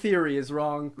my theory is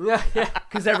wrong. Yeah.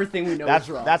 Because everything we know is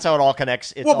wrong. That's how it all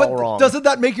connects. It's Well, but all wrong. doesn't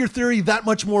that make your theory that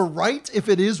much more right if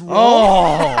it is wrong?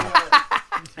 Oh,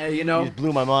 Hey, you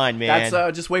blew my mind, man.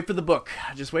 that's just wait for the book.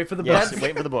 Just wait for the yes, book.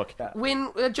 wait for the book.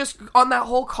 When just on that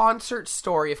whole concert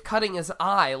story of cutting his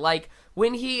eye, like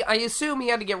when I assume he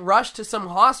had to get rushed to some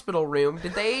hospital room.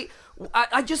 Did they?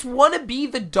 I just want to be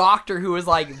the doctor who is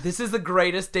like, this is the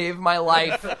greatest day of my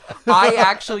life.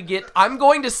 I'm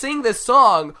going to sing this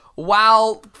song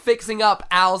while fixing up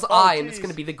Al's eye, and it's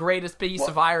going to be the greatest piece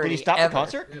of irony Did he stop ever. the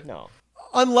concert? No.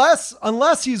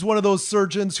 Unless he's one of those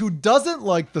surgeons who doesn't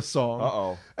like the song.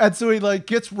 Uh-oh. And so he like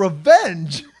gets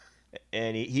revenge.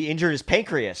 And he injured his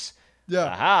pancreas. Yeah.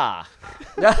 Aha.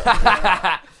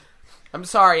 I'm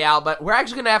sorry, Al, but we're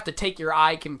actually going to have to take your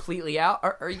eye completely out.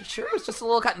 Are you sure it's just a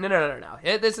little cut? No.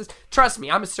 Trust me,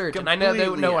 I'm a surgeon. I know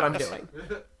what I'm doing.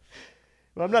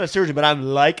 Well, I'm not a surgeon, but I'm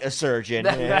like a surgeon.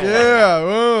 Yeah.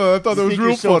 Oh, I thought that was Think real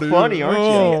you're so funny, aren't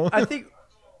you? I think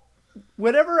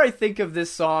whenever I think of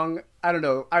this song, I don't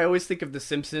know. I always think of The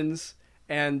Simpsons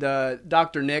and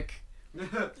Dr. Nick.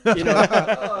 You know,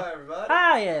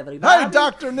 Hi, everybody. Hi,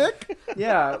 Dr. Nick.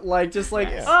 yeah, like just like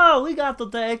Oh, we got to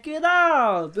take it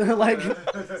out. like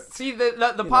See,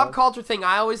 the pop culture thing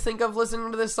I always think of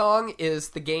listening to this song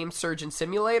is the game Surgeon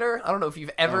Simulator. I don't know if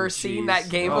you've ever seen that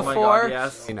game Oh my before. God,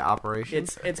 yes. In Operation.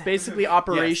 it's basically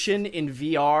Operation in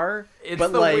VR, It's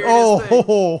but the like weirdest thing.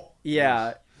 Oh,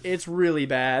 yeah, it's really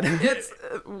bad. It's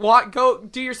go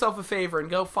do yourself a favor and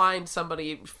go find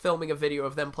somebody filming a video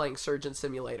of them playing Surgeon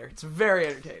Simulator. It's very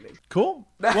entertaining. cool.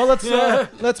 Well,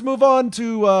 let's move on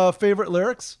to favorite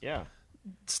lyrics. Yeah.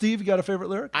 Steve, you got a favorite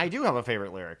lyric? I do have a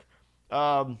favorite lyric.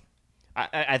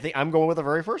 I think I'm going with the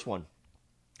very first one.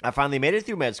 I finally made it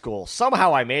through med school.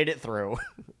 Somehow I made it through.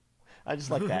 I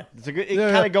just like that. It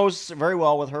kind of goes very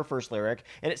well with her first lyric,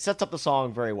 and it sets up the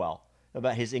song very well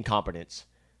about his incompetence.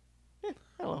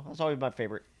 I don't know. That's always my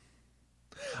favorite.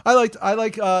 I like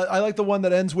the one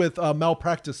that ends with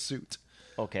malpractice suit.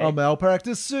 Okay. A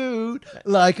malpractice suit,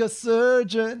 like a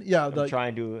surgeon. Yeah, I'm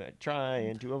trying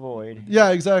to avoid.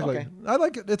 yeah, exactly. Okay. I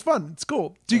like it. It's fun. It's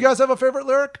cool. Do you guys have a favorite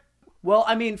lyric? Well,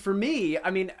 I mean, for me,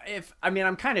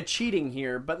 I'm kind of cheating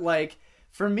here, but like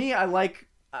for me, I like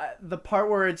the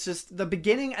part where it's just the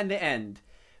beginning and the end,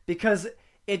 because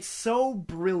it's so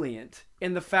brilliant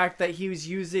in the fact that he was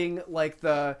using like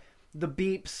the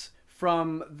beeps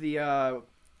from the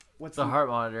what's The heart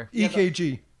monitor.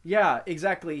 EKG. Yeah,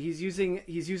 exactly. He's using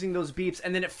those beeps,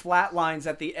 and then it flatlines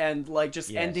at the end, like just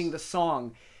Yes. ending the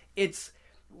song. It's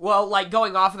Well, like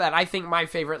going off of that, I think my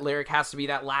favorite lyric has to be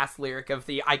that last lyric of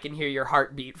the "I can hear your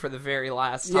heartbeat" for the very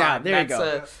last time. Yeah, there you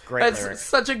go. Great That's lyric.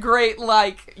 such a great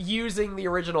like using the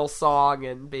original song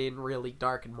and being really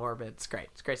dark and morbid. It's great.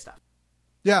 It's great stuff.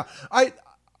 Yeah, I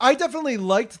definitely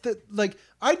liked that. Like,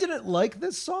 I didn't like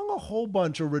this song a whole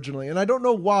bunch originally, and I don't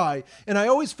know why. And I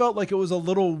always felt like it was a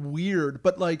little weird,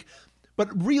 but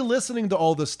re-listening to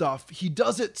all this stuff, he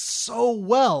does it so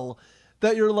well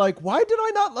that you're like, why did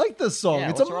I not like this song? Yeah,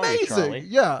 It's what's wrong with you, amazing. Charlie?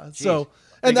 Yeah. So,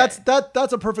 and that's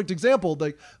a perfect example.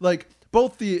 Like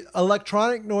both the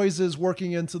electronic noises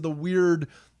working into the weird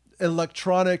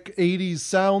electronic 80s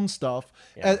sound stuff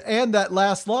and that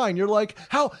last line, you're like,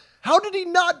 how did he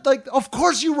not, like, of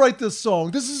course you write this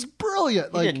song. This is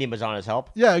brilliant. He Like, didn't need Madonna's help.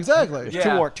 yeah, exactly.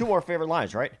 There's two more favorite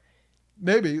lines, right?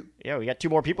 Maybe. Yeah, we got 2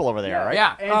 more people over there, right?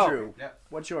 Yeah. Andrew,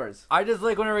 what's yours? I just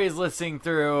like whenever he's listening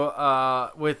through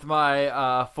with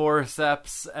my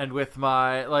forceps and with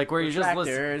my where you just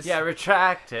listen. Retractors. Yeah,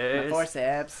 retractors.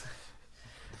 Forceps.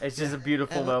 It's just a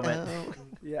beautiful moment.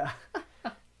 Yeah.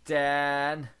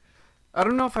 Dan. I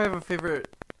don't know if I have a favorite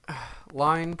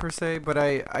line per se, but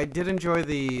I did enjoy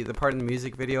the part in the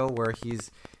music video where he's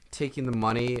taking the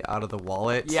money out of the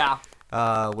wallet. Yeah.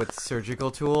 With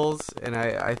surgical tools, and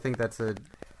I think that's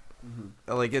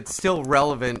it's still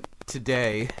relevant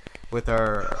today with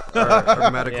our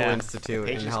medical institute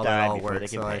Patients and how die that all before they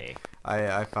works. can So pay.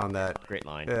 I found that Great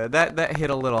line. that hit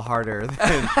a little harder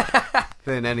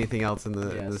than anything else in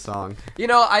the song. You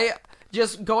know, I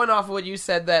just going off of what you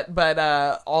said but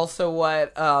also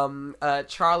what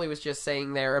Charlie was just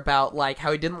saying there about like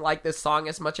how he didn't like this song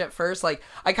as much at first. Like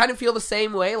I kind of feel the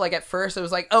same way. Like at first it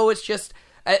was like, oh, it's just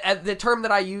the term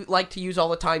that I like to use all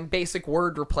the time, basic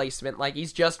word replacement. Like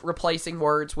he's just replacing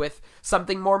words with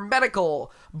something more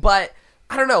medical. But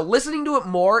I don't know, listening to it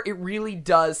more, it really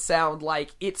does sound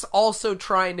like it's also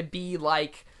trying to be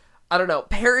like, I don't know,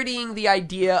 parodying the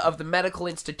idea of the medical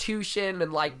institution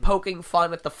and like poking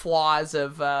fun at the flaws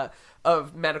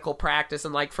of medical practice.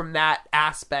 And like from that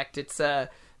aspect, it's a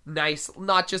nice,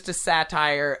 not just a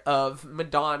satire of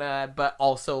Madonna, but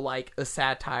also like a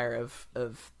satire of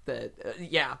the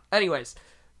anyways.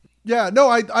 Yeah, no,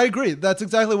 I agree. That's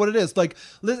exactly what it is. Like,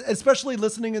 especially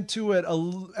listening to it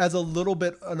as a little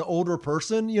bit an older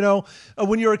person, you know,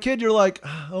 when you're a kid, you're like,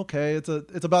 okay, it's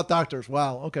about doctors.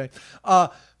 Wow. Okay.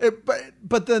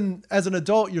 But then as an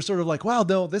adult, you're sort of like, wow,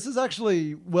 no, this is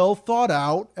actually well thought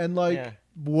out and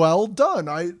well done.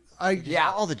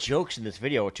 All the jokes in this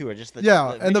video too are just the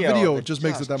video just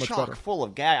makes it that much chock better. Full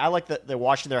of gag. I like that they're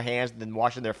washing their hands and then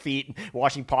washing their feet,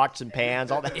 washing pots and pans,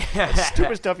 all that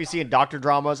stupid stuff you see in doctor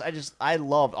dramas. I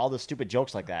love all the stupid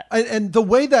jokes like that. And the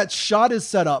way that shot is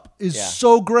set up is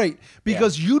so great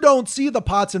because you don't see the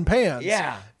pots and pans.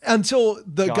 Yeah. Until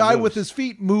the John guy moves. with his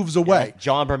feet moves away. Like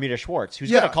John Bermuda Schwartz, who's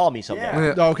gonna call me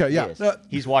someday. Okay, yeah. He is.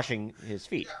 He's washing his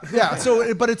feet. Yeah,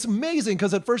 but it's amazing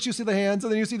because at first you see the hands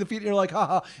and then you see the feet and you're like,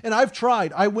 haha. And I've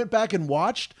tried. I went back and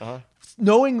watched,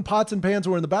 knowing pots and pans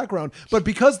were in the background, but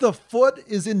because the foot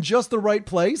is in just the right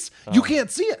place, you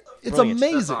can't see it. It's Brilliant.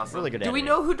 amazing. That's awesome. Really good. Do we editing.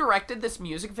 know who directed this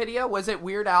music video? Was it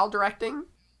Weird Al directing?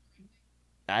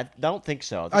 I don't think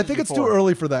so. I think it's too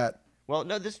early for that. Well,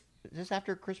 no. Is this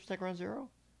after Christmas at Ground Zero?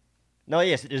 No,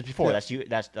 yes, it is before. Yeah. That's you.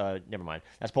 That's never mind.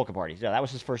 That's Polka Party. Yeah, that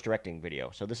was his first directing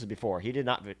video. So this is before. He did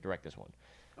not direct this one.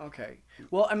 Okay.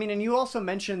 Well, I mean, and you also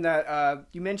mentioned that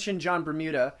you mentioned John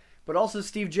Bermuda, but also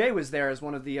Steve J was there as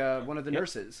one of the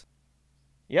nurses.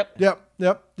 Yep. Yep.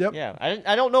 Yeah,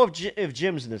 I don't know if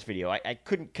Jim's in this video. I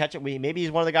couldn't catch it. Maybe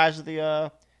he's one of the guys with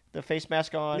the face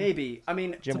mask on. Maybe. I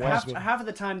mean, Jim half of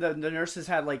the time the nurses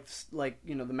had like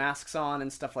you know the masks on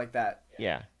and stuff like that.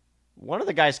 Yeah. One of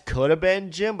the guys could have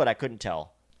been Jim, but I couldn't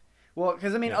tell. Well,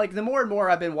 because I mean, like the more and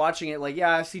more I've been watching it, like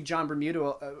I see John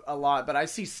Bermuda a lot, but I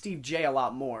see Steve J a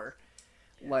lot more.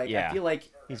 Like I feel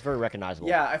like he's very recognizable.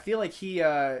 Yeah, I feel like he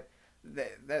there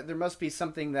must be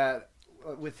something that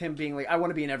with him being like I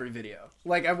want to be in every video.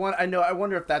 Like I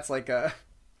wonder if that's like a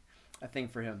thing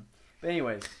for him. But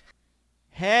anyways,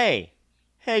 hey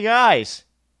guys,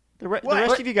 the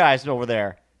rest of you guys over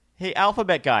there. Hey,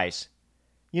 Alphabet guys,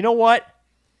 you know what?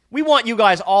 We want you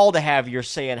guys all to have your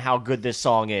say in how good this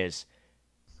song is.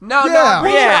 No, I'm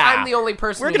pretty sure I'm the only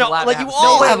person We're who's gonna allowed let to you have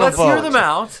all say. have a Let's vote. hear them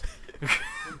out.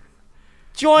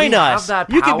 Join We us. have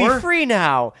that You can power. be free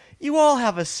now. You all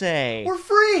have a say. we're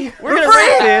free. We're gonna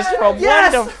rate this from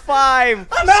 1 to 5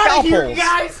 I'm out of here, scalpels.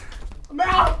 guys. I'm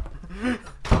out.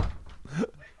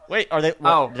 Wait, are they?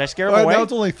 Oh. Did I scare them away? Now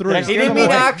it's only 3. Did I He scare didn't them mean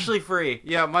away? actually free.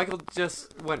 Yeah, Michael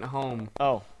just went home.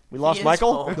 Oh, we lost is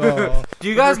Michael. home. Do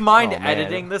you guys mind Oh, man.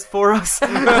 editing this for us?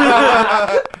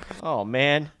 Oh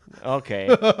man. Okay.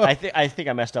 I think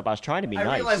I messed up. I was trying to be I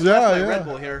nice. realized Yeah, I left my yeah. Red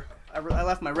Bull here. I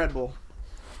left my Red Bull.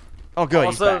 Oh, good.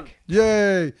 Also- he's back.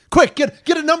 Yay! Quick,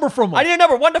 get a number from him. I need a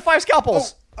number. 1 to 5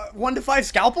 scalpels. 1 to 5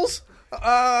 scalpels?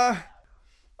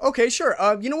 Okay, sure.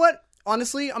 You know what?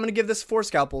 Honestly, I'm gonna give this 4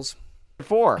 scalpels.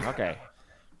 4. Okay.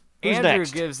 Who's Andrew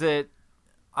next? gives it,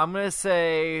 I'm going to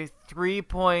say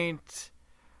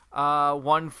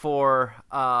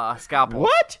 3.14 scalpels.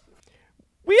 What?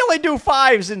 We only do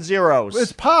 5s and 0s.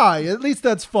 It's pie. At least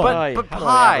that's fun. But How do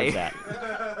I average pie.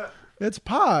 that? It's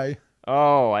pie.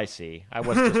 Oh, I see. I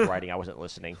was just writing. I wasn't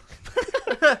listening.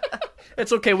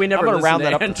 It's okay. We I'm never going to round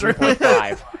listen that to up to Andrew.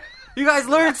 3.5. You guys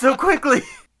learned so quickly.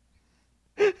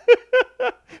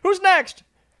 Who's next?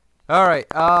 All right,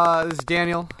 this is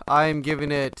Daniel. I'm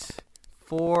giving it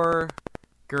 4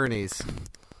 gurneys.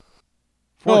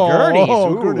 4 gurneys.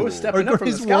 Ooh. Gurneys. Stepping Are up from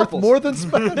the gurneys worth scalpels. more than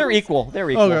spanners? They're equal. They're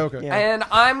equal. Okay. Yeah. And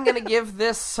I'm gonna give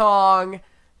this song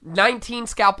 19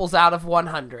 scalpels out of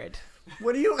 100.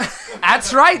 What do you?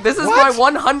 That's right. This is my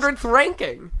 100th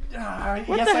ranking. Yes,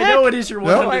 I know it is your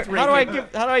No. 100th ranking.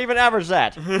 How do I even average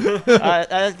that?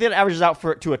 I think it averages out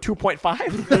to a 2.5. No,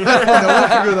 we'll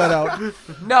figure that out.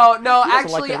 No, doesn't like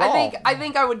actually, it at all. I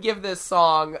think I would give this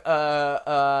song.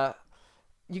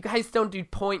 You guys don't do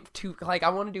 0.2. Like I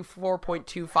want to do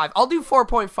 4.25. I'll do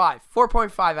 4.5.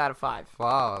 4.5 out of 5.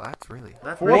 Wow, that's really...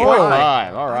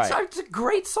 4.5. All right. It's a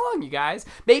great song, you guys.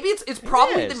 Maybe it's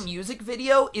probably is. the music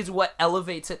video is what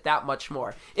elevates it that much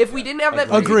more. If we didn't have that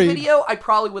Agreed. music video, I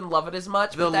probably wouldn't love it as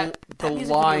much. But that the music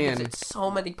lion- video gives it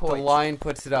so many The points. line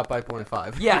puts it up by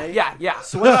 0.5. Yeah.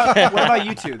 So what about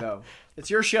you two though? It's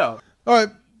your show. All right.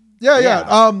 Yeah. Yeah.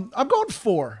 I'm going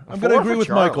 4. I'm going to 4 agree for with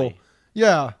Charlie. Michael.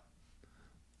 Yeah.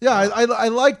 Yeah, I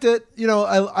liked it. You know,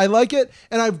 I like it,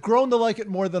 and I've grown to like it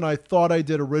more than I thought I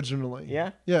did originally.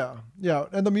 Yeah? Yeah.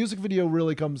 And the music video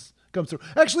really comes through.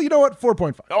 Actually, you know what?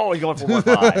 4.5. Oh, you're going for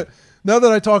 4.5. Now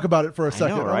that I talk about it for a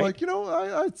second, right? I'm like,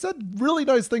 I said really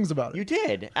nice things about it. You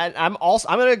did, and I'm going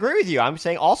to agree with you. I'm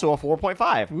saying also a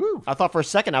 4.5. Woo. I thought for a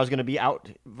second I was going to be out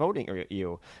voting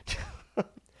you. So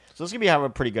this is going to have a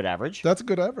pretty good average. That's a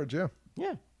good average. Yeah,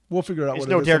 Yeah, we'll figure out. it's what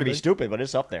no it is dare to be someday. stupid, but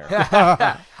it's up there.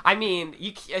 I mean,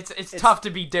 it's tough to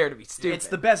be Dare to be stupid. It's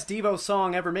the best Devo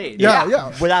song ever made.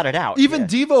 Yeah. Without a doubt. Even yeah.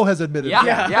 Devo has admitted. Yeah.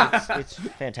 that. It's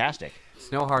fantastic.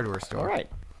 It's no hardware store. All right.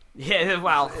 Yeah,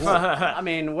 well, I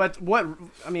mean,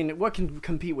 what can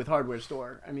compete with Hardware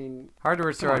Store? I mean,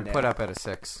 Hardware store on, I'd Dan. put up at a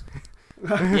 6.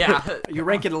 yeah. you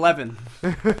rank it 11.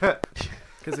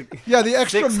 Because Yeah, the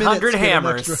extra 600 minutes get an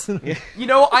hammers. extra- You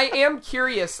know, I am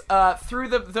curious through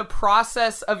the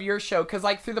process of your show, because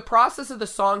like through the process of the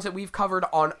songs that we've covered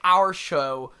on our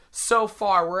show so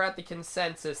far, we're at the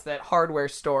consensus that Hardware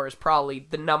Store is probably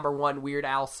the #1 Weird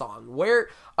Al song. Where,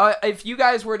 if you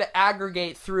guys were to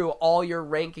aggregate through all your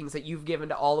rankings that you've given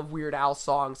to all of Weird Al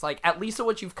songs, like at least of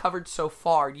what you've covered so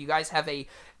far, do you guys have a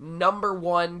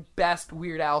 #1 best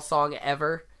Weird Al song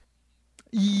ever?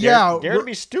 Yeah, Dare to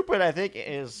be stupid, I think,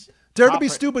 is. Dare to top be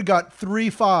right- Stupid got 3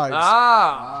 5s.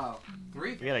 Ah,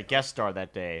 We had a guest star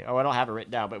that day. Oh, I don't have it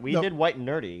written down, but we No. did White and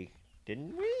Nerdy,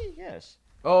 didn't we? Yes.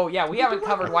 oh yeah, we haven't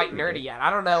covered White and Nerdy yet. I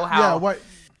don't know how. Yeah, what?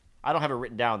 I don't have it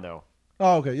written down though.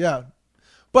 Oh, okay, yeah.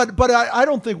 But I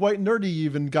don't think White and Nerdy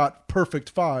even got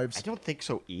perfect 5s. I don't think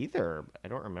so either. I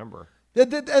don't remember.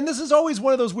 And this is always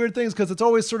one of those weird things because it's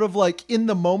always sort of like in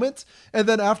the moment, and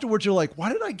then afterwards you're like,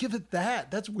 why did I give it that?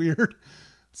 That's weird.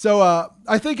 So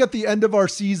I think at the end of our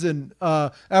season,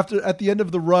 at the end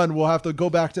of the run, we'll have to go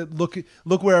back to look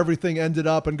where everything ended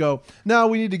up and go, now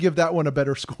we need to give that one a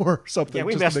better score or something. Yeah,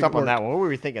 we just to messed make up it on work. that one. What were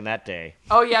we thinking that day?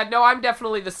 Oh yeah, no, I'm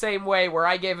definitely the same way. Where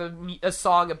I gave a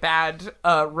song a bad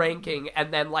ranking,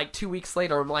 and then like 2 weeks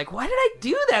later, I'm like, why did I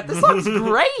do that? This song's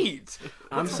great.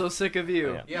 I'm so sick of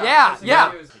you. Yeah.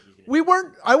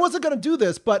 I wasn't going to do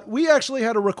this, but we actually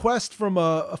had a request from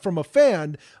a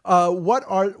fan. What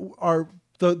are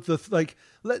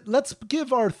let's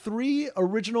give our 3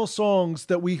 original songs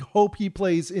that we hope he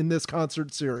plays in this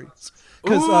concert series.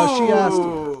 Because she asked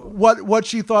what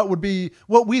she thought would be,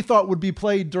 what we thought would be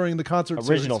played during the concert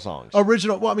series. Original songs.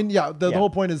 Original. Well, I mean, yeah, the whole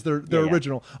point is they're Yeah.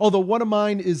 original. Although one of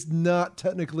mine is not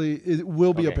technically, it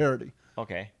will be a Okay. parody.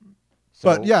 Okay.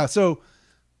 But yeah, so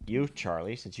You,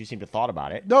 Charlie, since you seem to thought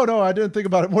about it. no, I didn't think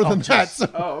about it more than that. So.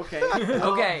 Oh, okay.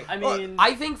 Okay. I mean,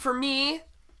 I think for me,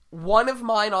 one of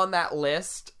mine on that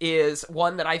list is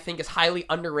one that I think is highly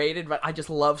underrated, but I just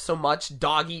love so much.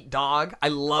 Dog Eat Dog. I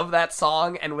love that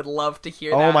song and would love to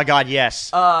hear that. Oh my God,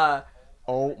 yes. Oh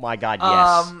my God,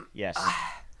 yes. Yes.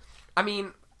 I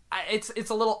mean, it's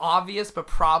a little obvious, but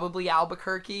probably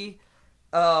Albuquerque.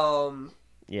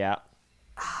 Yeah.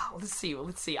 Let's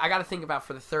see. I got to think about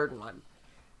for the third one.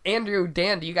 Andrew,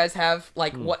 Dan, do you guys have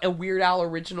like what a Weird Al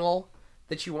original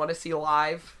that you want to see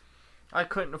live? I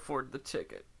couldn't afford the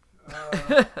ticket.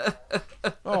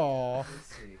 Aw.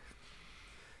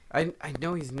 I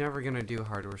know he's never going to do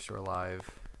Hardware Store Live.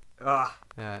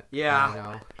 That, Yeah. I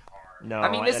know. No.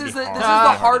 I mean, this that'd is be the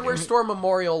hard. Hardware Store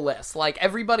memorial list. Like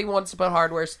everybody wants to put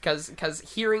Hardware because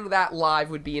hearing that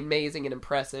live would be amazing and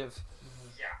impressive.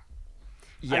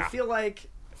 Yeah. I feel like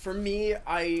For me,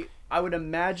 I would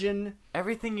imagine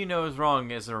Everything You Know Is Wrong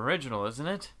is an original, isn't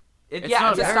it? It's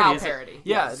not a parody, style is it? parody.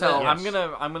 Yeah, so Yes.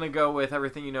 I'm gonna go with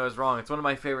Everything You Know Is Wrong. It's one of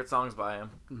my favorite songs by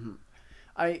him.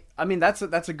 I mean that's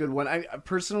a good one. I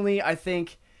personally I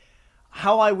think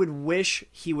how I would wish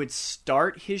he would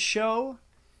start his show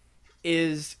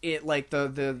is it like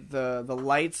the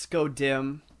lights go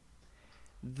dim.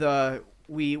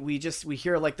 We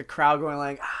hear like the crowd going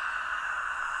like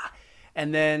ah,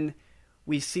 and then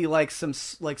we see like some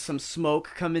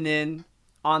smoke coming in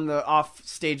on the off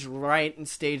stage right and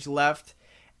stage left,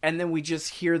 and then we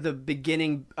just hear the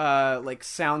beginning like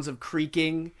sounds of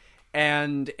creaking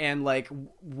and like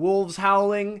wolves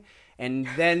howling, and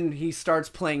then he starts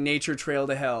playing Nature Trail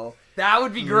to Hell. That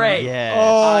would be great. Yeah.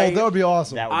 Oh, that would be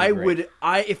awesome. That would be great.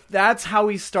 If that's how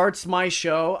he starts my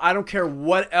show, I don't care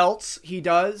what else he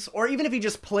does, or even if he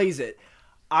just plays it,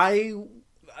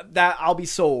 I'll be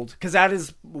sold, because that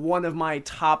is one of my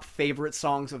top favorite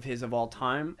songs of his of all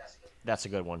time. That's a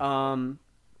good one.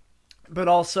 But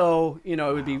also,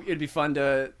 it'd be fun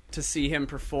to see him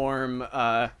perform.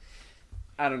 I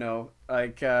don't know,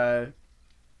 like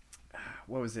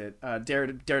what was it? Dare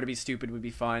to Be Stupid would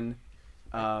be fun.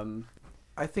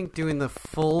 I think doing the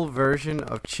full version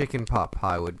of Chicken Pot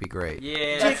Pie would be great.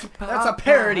 Yeah, That's a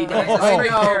parody. That's a I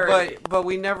straight know, parody. but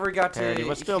we never got to Parody,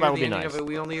 but still, hear that would the be ending nice. of it.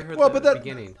 We only heard Well, the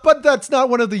beginning. but that's not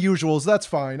one of the usuals. That's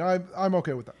fine. I'm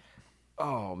okay with that.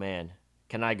 Oh man,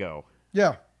 can I go?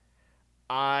 Yeah.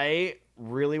 I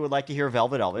really would like to hear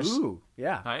Velvet Elvis. Ooh,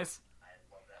 yeah. Nice.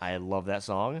 I love that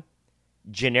song.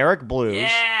 Generic Blues.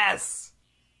 Yes.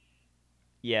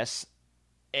 Yes.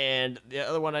 And the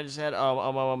other one I just had, I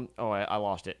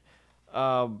lost it.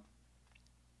 Dang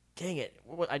it.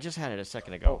 I just had it a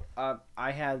second ago. I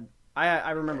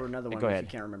remember another one. Go if ahead. you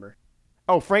can't remember.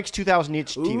 Oh, Frank's 2000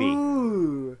 Each TV.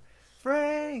 Ooh,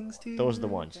 Frank's TV. Those are the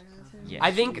ones. Yes.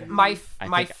 I think my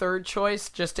think- third choice,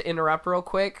 just to interrupt real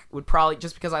quick, would probably,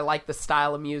 just because I like the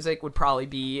style of music, would probably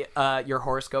be your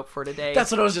horoscope for today.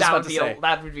 That's what I was just That about would to be say.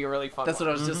 That would be a really fun. That's what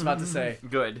I was just about to say.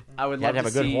 Good. I would Yeah, love to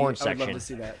have to a good see. horn I would section. love to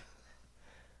see that.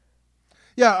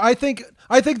 Yeah, I think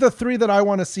the three that I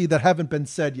want to see that haven't been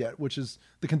said yet, which is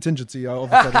the contingency of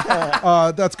it.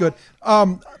 That's good.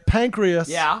 Pancreas.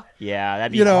 Yeah. Yeah,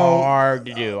 that'd be You know, hard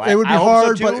to do. It would be I hope so,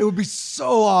 hard, too. but it would be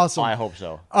so awesome. I hope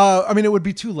so. I mean, it would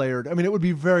be too layered. I mean, it would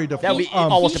be very difficult. That would be He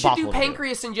almost should impossible do to do.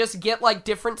 Pancreas and just get like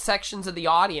different sections of the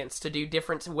audience to do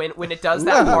different when it does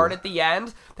that part at the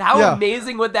end. How Yeah.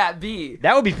 amazing would that be?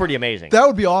 That would be pretty amazing. That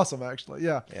would be awesome, actually.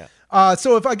 Yeah. Yeah.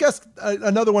 So if I guess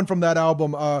another one from that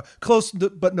album, Close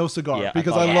but No Cigar, Yeah,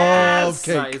 because I I thought- love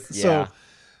cake. Nice. So Yeah.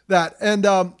 that, and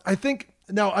I think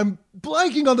now I'm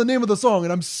blanking on the name of the song,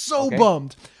 and I'm so Okay.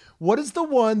 bummed. What is the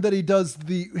one that he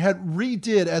had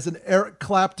redid as an Eric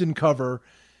Clapton cover?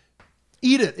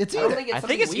 Eat It. It's Eat I don't It. think it's I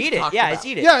something think it's we've Eat It. talked Yeah, about. it's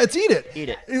Eat It. Yeah, it's Eat It. Eat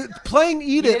It. Playing Eat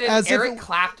He It did an as Eric if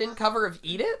Clapton cover of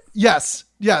Eat It? yes.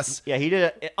 Yeah, he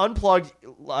did an unplugged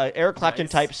Eric Clapton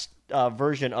type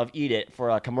version of Eat It for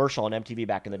a commercial on MTV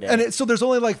back in the day. And so there's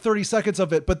only like 30 seconds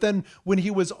of it, but then when he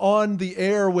was on the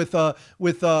air with a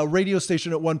radio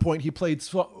station at one point, he played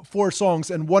 4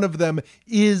 songs, and one of them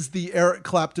is the Eric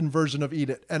Clapton version of Eat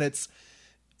It, and it's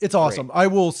awesome. Great. I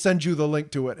will send you the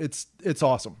link to it. It's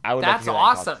awesome. I would love That's to hear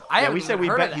awesome. That I yeah, haven't we said even we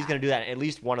heard bet of he's that. going to do that at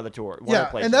least one of the tour. One of Yeah, the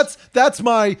places. and that's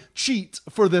my cheat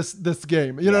for this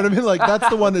game. You know what I mean? Like that's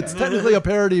the one that's technically a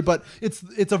parody, but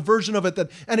it's a version of it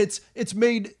and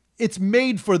it's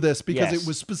made for this because Yes. it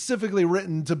was specifically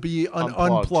written to be an Unplugged.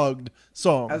 unplugged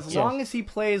song. As So- long as he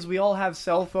plays, we all have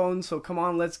cell phones, so come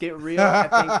on, let's get real.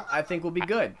 I think we'll be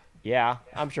good. Yeah,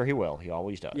 I'm sure he will. He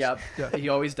always does. Yep, he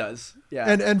always does. Yeah,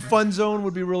 and Fun Zone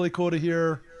would be really cool to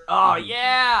hear. Oh,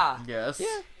 yeah. Yes.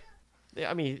 Yeah,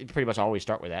 I mean, you pretty much always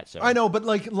start with that. So I know, but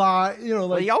like live, Well,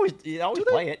 like, you always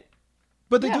play it.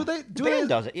 but they Yeah. do they The band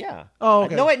does it? Yeah. Oh,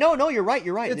 okay. No, wait, no, you're right.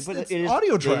 You're right. It's- They put it's it is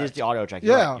audio It track. is the audio track.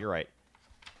 You're Yeah. right. You're right.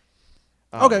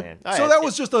 Oh, Okay, man. All so right. that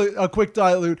was just a quick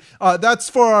dilute. That's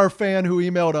for our fan who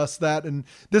emailed us that, and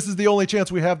this is the only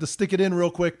chance we have to stick it in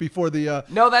real quick before the.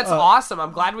 No, that's awesome.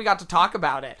 I'm glad we got to talk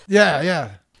about it.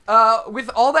 Yeah. With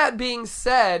all that being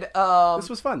said, this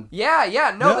was fun.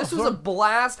 Yeah. No, Yeah, this was a fun.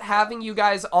 blast having you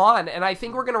guys on, and I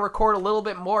think we're going to record a little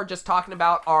bit more just talking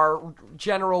about our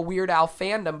general Weird Al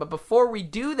fandom. But before we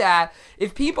do that,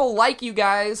 if people like you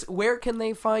guys, where can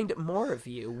they find more of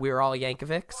you? We're All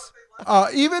Yankovics.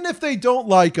 Even if they don't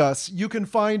like us, you can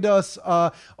find us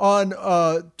on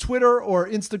Twitter or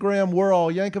Instagram, We're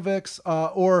All Yankovics,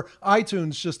 or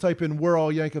iTunes. Just type in We're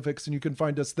All Yankovics and you can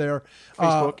find us there.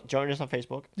 Facebook. Join us on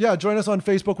Facebook. Yeah, join us on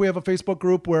Facebook. We have a Facebook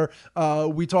group where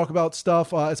we talk about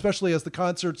stuff, especially as the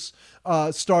concerts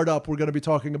start up. We're going to be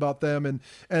talking about them.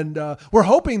 And we're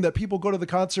hoping that people go to the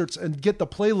concerts and get the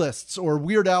playlists, or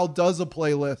Weird Al does a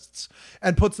playlists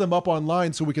and puts them up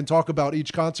online so we can talk about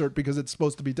each concert because it's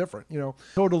supposed to be different,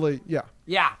 Totally, yeah.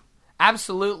 Yeah,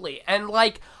 absolutely. And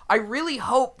like, I really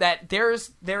hope that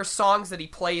there's songs that he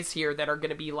plays here that are going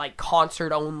to be like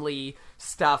concert only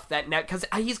stuff because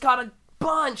he's got a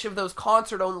bunch of those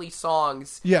concert only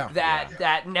songs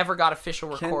that never got official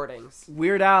recordings.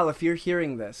 Weird Al, if you're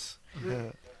hearing this,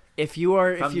 if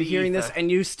you're hearing this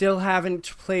and you still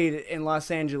haven't played in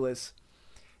Los Angeles,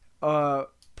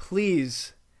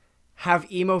 please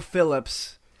have Emo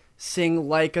Phillips sing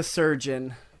Like a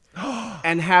Surgeon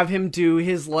and have him do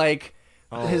his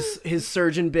his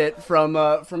surgeon bit from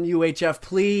UHF,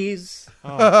 please.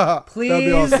 Please. That'd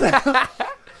be awesome.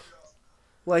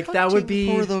 That would be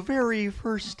for the very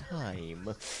first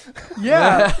time.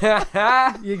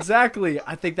 Yeah. Exactly.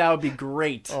 I think that would be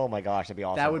great. Oh my gosh, that'd be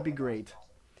awesome. That would be great.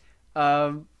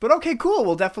 But okay, cool.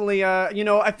 We'll definitely,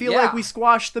 I feel like we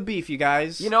squashed the beef, you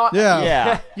guys.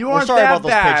 Yeah. You aren't sorry that about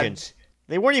those bad. pigeons.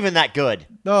 They weren't even that good.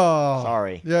 Oh,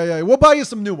 sorry. Yeah. We'll buy you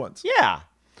some new ones. Yeah.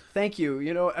 Thank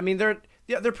you. I mean, they're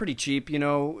pretty cheap.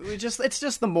 It's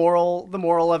just the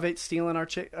moral of it, stealing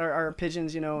our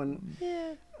pigeons.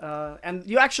 And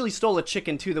you actually stole a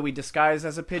chicken too that we disguised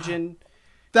as a pigeon.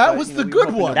 That was the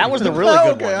good one. That was the really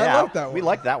good one. I Yeah, like that one. We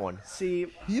liked that one. See,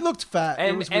 he looked fat.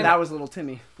 And that was little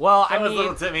Timmy. Well, That was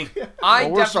little Timmy.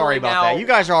 We're sorry about that. You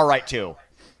guys are all right too.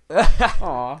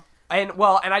 Aw. And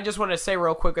I just want to say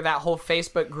real quick with that whole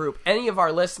Facebook group, any of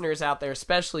our listeners out there,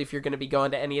 especially if you're going to be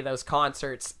going to any of those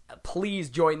concerts, please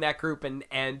join that group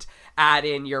and add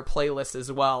in your playlist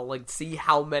as well. Like, see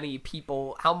how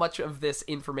much of this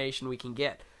information we can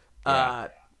get. Yeah.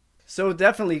 So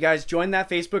definitely, guys, join that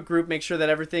Facebook group. Make sure that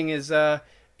everything is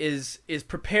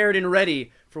prepared and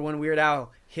ready for when Weird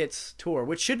Al hits tour,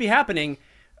 which should be happening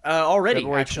already.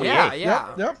 February Actually, 28th.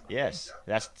 Yeah. Yep. Yes,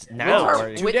 that's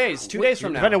now. 2 days. 2 days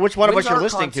from now. Depending on which one of us When's you're our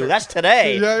listening to. concert? That's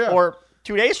today Yeah. or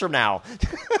 2 days from now.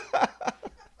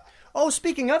 Oh,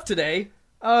 speaking of today,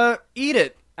 Eat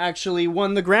It actually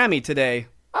won the Grammy today.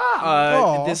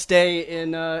 This day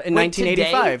in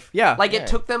 1985. Today? Yeah. Like, it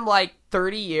took them like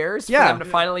 30 years for Yeah. them to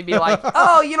finally be like,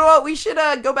 oh, you know what? We should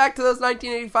go back to those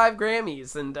 1985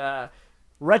 Grammys and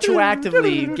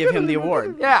retroactively give him the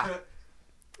award. yeah.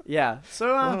 Yeah.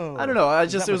 So I don't know.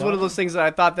 It was one of those things that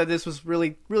I thought that this was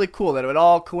really, really cool that it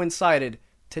all coincided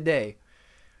today.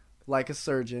 Like a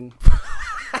surgeon.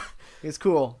 It's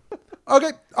cool.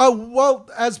 Okay. Well,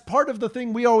 as part of the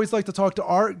thing, we always like to talk to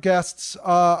our guests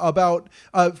about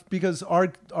because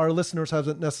our listeners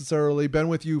haven't necessarily been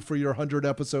with you for your 100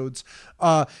 episodes.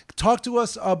 Talk to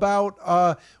us about,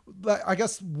 I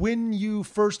guess, when you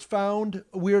first found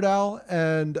Weird Al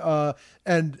and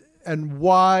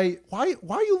why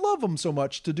you love him so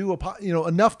much to do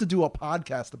enough to do a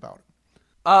podcast about him.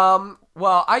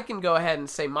 Well, I can go ahead and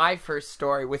say my first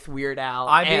story with Weird Al.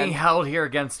 I'm being held here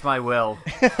against my will.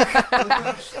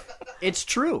 It's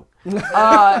true.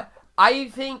 I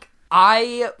think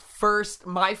my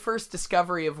first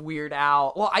discovery of Weird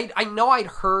Al, well, I know I'd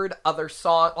heard other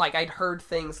songs, like I'd heard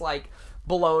things like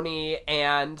Baloney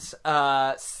and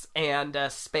Spam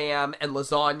and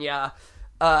Lasagna.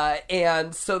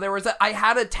 And so I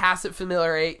had a tacit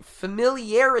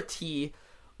familiarity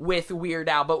with Weird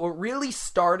Al, but what really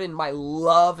started my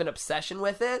love and obsession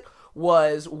with it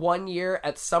was one year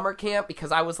at summer camp,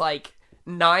 because I was like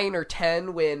 9 or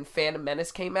 10 when Phantom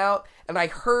Menace came out, and I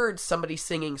heard somebody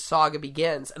singing Saga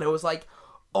Begins, and I was like,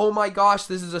 oh my gosh,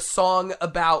 this is a song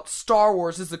about Star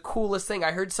Wars. This is the coolest thing. I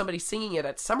heard somebody singing it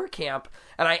at summer camp,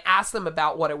 and I asked them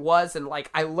about what it was, and like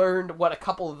I learned what a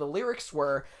couple of the lyrics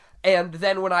were. And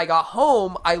then when I got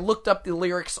home, I looked up the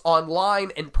lyrics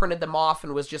online and printed them off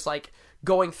and was just like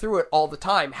going through it all the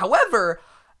time. However,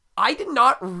 I did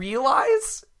not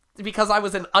realize, because I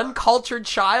was an uncultured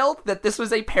child, that this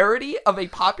was a parody of a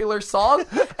popular song,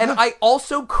 and I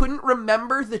also couldn't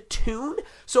remember the tune.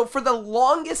 So for the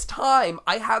longest time,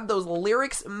 I had those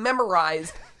lyrics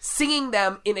memorized, singing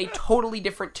them in a totally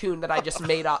different tune that I just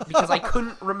made up, because I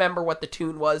couldn't remember what the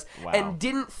tune was. Wow. And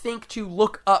didn't think to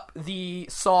look up the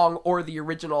song or the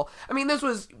original. I mean, this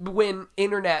was when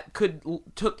internet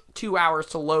took 2 hours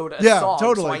to load a song,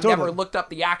 totally, so I never looked up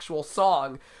the actual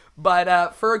song.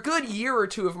 But for a good year or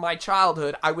two of my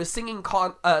childhood, I was singing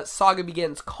Saga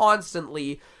Begins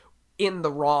constantly in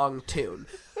the wrong tune.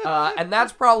 And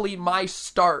that's probably my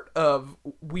start of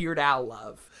Weird Al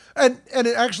love. And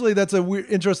actually, that's a weird,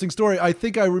 interesting story. I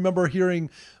think I remember hearing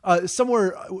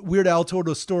somewhere Weird Al told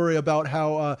a story about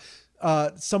how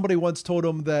somebody once told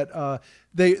him that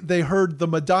they heard the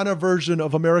Madonna version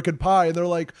of American Pie, and they're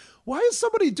like, "Why is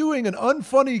somebody doing an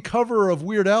unfunny cover of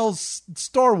Weird Al's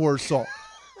Star Wars song?"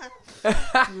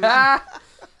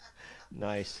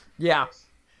 Nice. Yeah.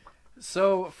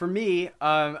 So for me,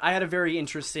 I had a very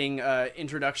interesting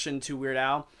introduction to Weird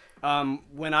Al.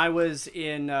 When I was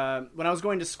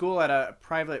going to school at a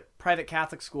private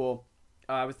Catholic school,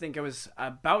 I think I was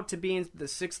about to be in the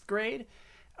 6th grade.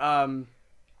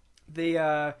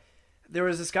 There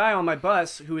was this guy on my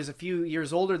bus who was a few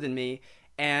years older than me,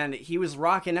 and he was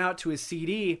rocking out to his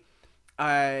CD,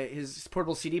 his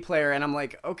portable CD player, and I'm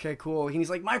like, okay, cool. And he's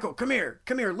like, Michael, come here,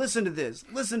 listen to this.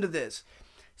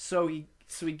 So he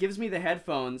gives me the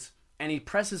headphones, and he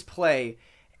presses play,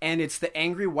 and it's the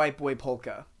Angry White Boy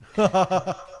Polka.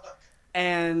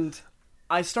 And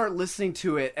I start listening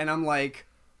to it, and I'm like,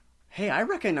 hey, I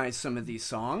recognize some of these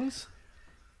songs.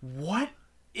 What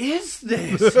is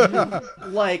this?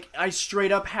 Like, I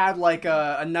straight up had like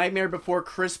a Nightmare Before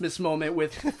Christmas moment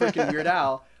with freaking Weird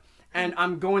Al. And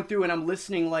I'm going through and I'm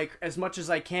listening like as much as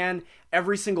I can.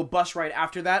 Every single bus ride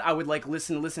after that, I would like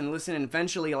listen. And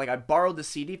eventually, like, I borrowed the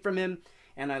CD from him,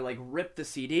 and I like ripped the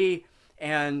CD.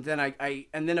 And then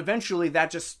and then eventually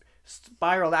that just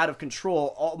spiraled out of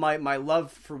control. All my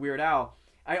love for Weird Al.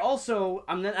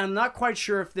 I'm not quite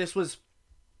sure if this was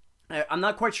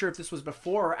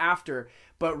before or after,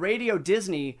 but Radio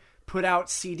Disney put out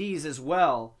CDs as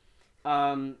well,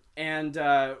 of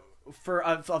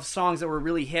songs that were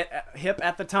really hip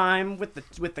at the time with the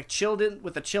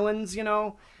Chillins, you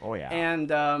know. Oh yeah. And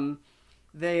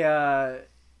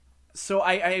so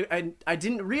I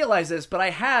didn't realize this, but I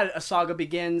had A Saga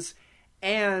Begins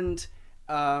and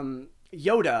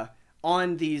Yoda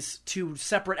on these 2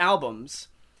 separate albums.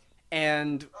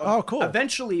 And oh, cool.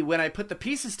 Eventually, when I put the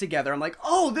pieces together, I'm like,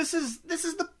 oh, this is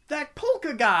that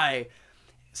polka guy.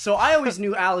 So I always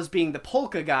knew Al as being the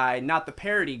polka guy, not the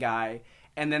parody guy.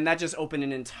 And then that just opened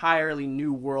an entirely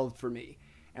new world for me.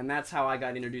 And that's how I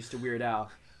got introduced to Weird Al.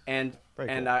 And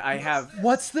cool. I have...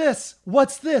 What's this?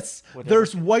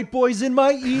 There's white boys in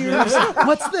my ears.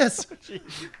 What's this?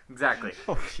 Exactly.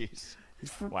 Oh, jeez.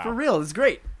 Wow. For real, it's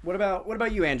great. What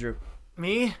about you, Andrew?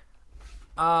 Me?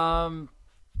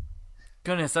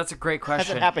 Goodness, that's a great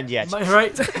question. Hasn't happened yet.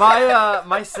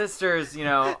 My sisters, you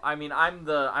know, I mean, I'm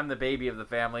the baby of the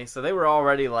family, so they were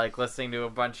already like listening to a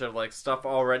bunch of like stuff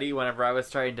already whenever I was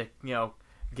trying to, you know,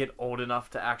 get old enough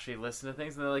to actually listen to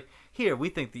things, and they're like, "Here, we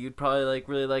think that you'd probably like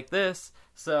really like this."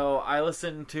 So I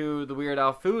listened to the Weird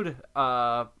Al Food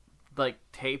like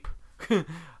tape. And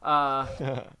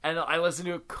I listened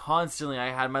to it constantly. I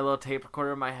had my little tape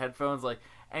recorder in my headphones, like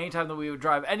anytime that we would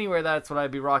drive anywhere, that's what I'd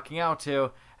be rocking out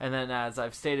to. And then, as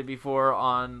I've stated before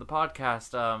on the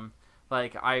podcast,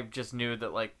 like I just knew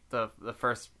that like the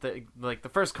first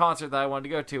concert that I wanted to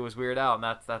go to was Weird Al, and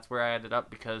that's where I ended up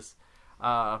because,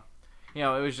 you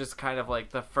know, it was just kind of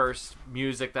like the first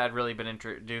music that I'd really been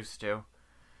introduced to.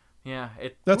 Yeah,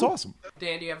 that's awesome.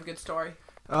 Dan, do you have a good story?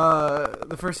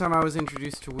 The first time I was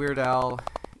introduced to Weird Al,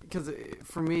 because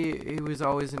for me, he was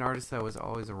always an artist that was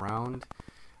always around.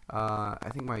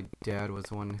 I think my dad was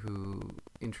the one who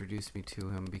introduced me to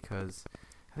him because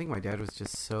I think my dad was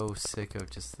just so sick of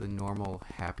just the normal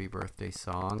happy birthday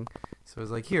song. So I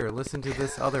was like, here, listen to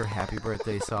this other happy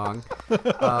birthday song.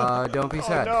 Don't be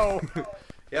sad. Oh, no.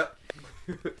 Yep.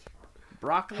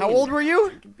 Broccoli. How old were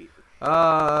you?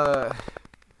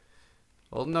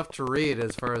 Old enough to read,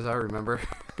 as far as I remember.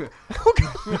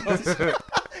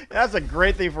 That's a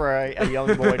great thing for a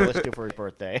young boy to listen to for his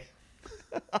birthday.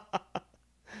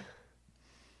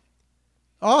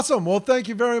 Awesome. Well, thank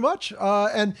you very much.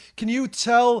 And can you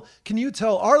tell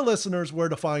our listeners where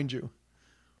to find you?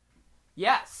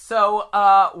 Yes. So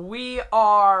we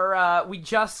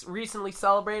just recently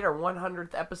celebrated our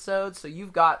 100th episode. So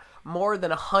you've got more than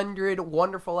 100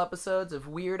 wonderful episodes of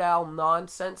Weird Al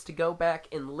nonsense to go back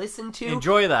and listen to.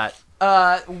 enjoy that.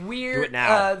 Do it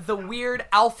now. The Weird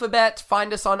Alphabet.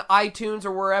 Find us on iTunes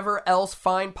or wherever else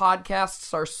fine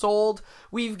podcasts are sold.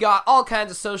 We've got all kinds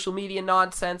of social media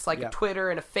nonsense like a Twitter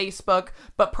and a Facebook,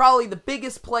 but probably the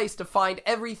biggest place to find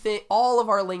everything, all of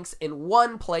our links in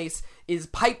one place, is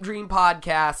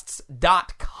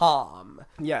pipedreampodcasts.com.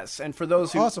 Yes, and for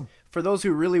those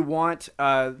who really want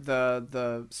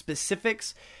the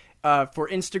specifics for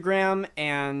Instagram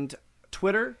and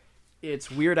Twitter,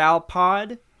 it's Weird Al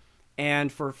Pod.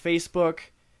 And for Facebook,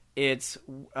 it's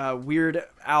Weird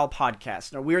Al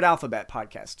Podcast, or Weird Alphabet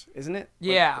Podcast, isn't it?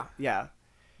 Yeah. Yeah.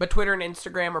 But Twitter and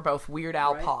Instagram are both Weird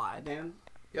Al Pod. Dan?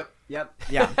 Yep.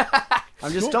 Yeah.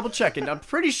 I'm just double checking. I'm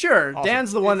pretty sure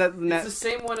Dan's the one that. It's the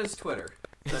same one as Twitter.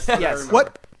 Yes.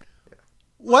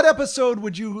 What episode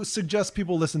would you suggest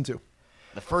people listen to?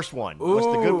 The first one. What's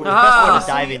the best one to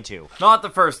dive into? Not the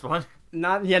first one.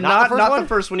 Not one? the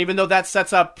first one, even though that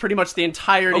sets up pretty much the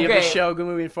entirety of the show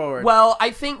moving forward. Well,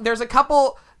 I think there's a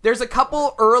couple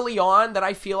early on that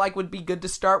I feel like would be good to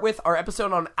start with. Our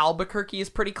episode on Albuquerque is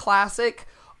pretty classic.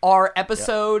 Our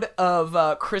episode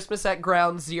of Christmas at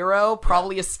Ground Zero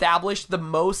probably established the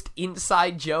most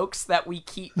inside jokes that we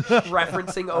keep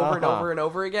referencing over and over and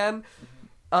over again.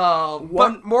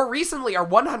 But more recently, our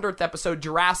 100th episode,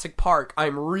 Jurassic Park,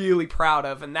 I'm really proud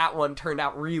of, and that one turned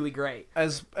out really great.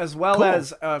 As well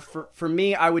as for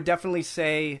me, I would definitely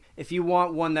say if you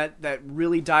want one that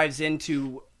really dives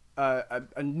into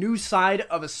a new side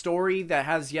of a story that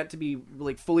has yet to be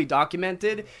like fully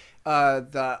documented,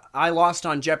 the I Lost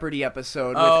on Jeopardy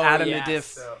episode with Adam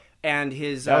Nadif and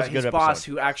his boss,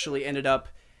 who actually ended up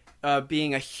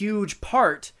being a huge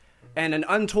part and an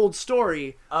untold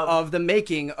story of the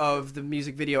making of the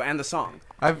music video and the song.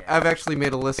 I've actually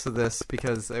made a list of this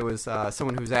because it was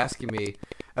someone who was asking me.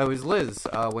 It was Liz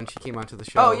when she came onto the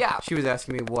show. Oh, yeah. She was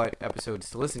asking me what episodes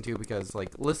to listen to because like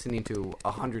listening to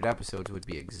 100 episodes would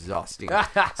be exhausting.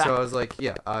 So I was like,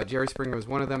 yeah, Jerry Springer was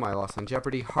one of them. I Lost on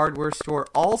Jeopardy, Hardware Store,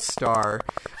 All Star,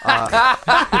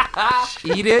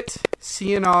 Eat It,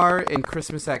 CNR, and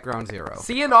Christmas at Ground Zero.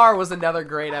 CNR was another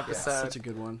great episode. Such a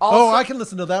good one. Also, I can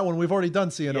listen to that one. We've already done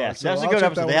CNR. Yeah, so that's a I'll good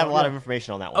check episode. that They one have a out. lot of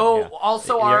information on that one. Oh, yeah.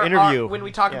 also Your interview. when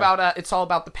we talk about It's All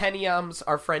About the Pentiums,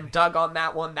 our friend Doug on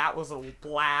that one, that was a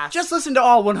blast. Just listen to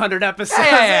all 100 episodes.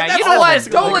 Yeah. You know what?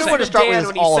 Don't listen to start with Dan is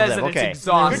when he all of says them. that Okay. it's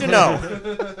exhausting. Good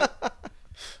to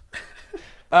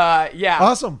know. Yeah.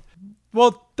 Awesome.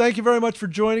 Well, thank you very much for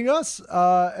joining us.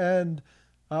 And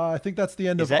I think that's the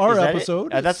end of our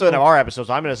episode. That's the end of our episode.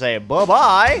 So I'm going to say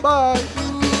bye-bye. Bye.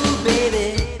 Ooh,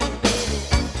 baby.